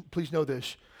Jesus, please know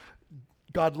this.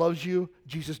 God loves you.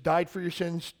 Jesus died for your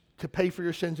sins, to pay for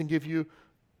your sins and give you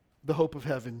the hope of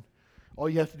heaven. All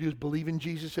you have to do is believe in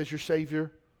Jesus as your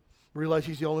Savior, realize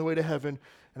he's the only way to heaven,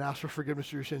 and ask for forgiveness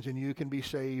of your sins, and you can be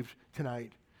saved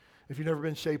tonight. If you've never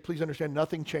been saved, please understand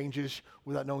nothing changes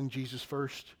without knowing Jesus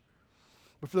first.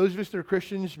 But for those of us that are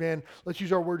Christians, man, let's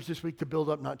use our words this week to build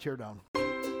up, not tear down.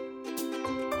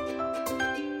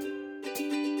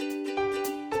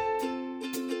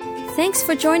 Thanks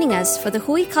for joining us for the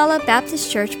Huikala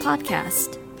Baptist Church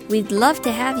podcast. We'd love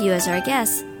to have you as our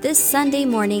guest this Sunday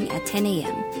morning at 10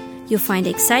 a.m. You'll find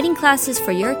exciting classes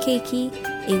for your keiki,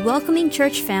 a welcoming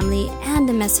church family, and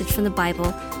a message from the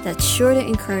Bible that's sure to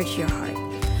encourage your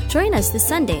heart. Join us this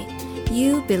Sunday.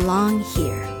 You belong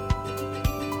here.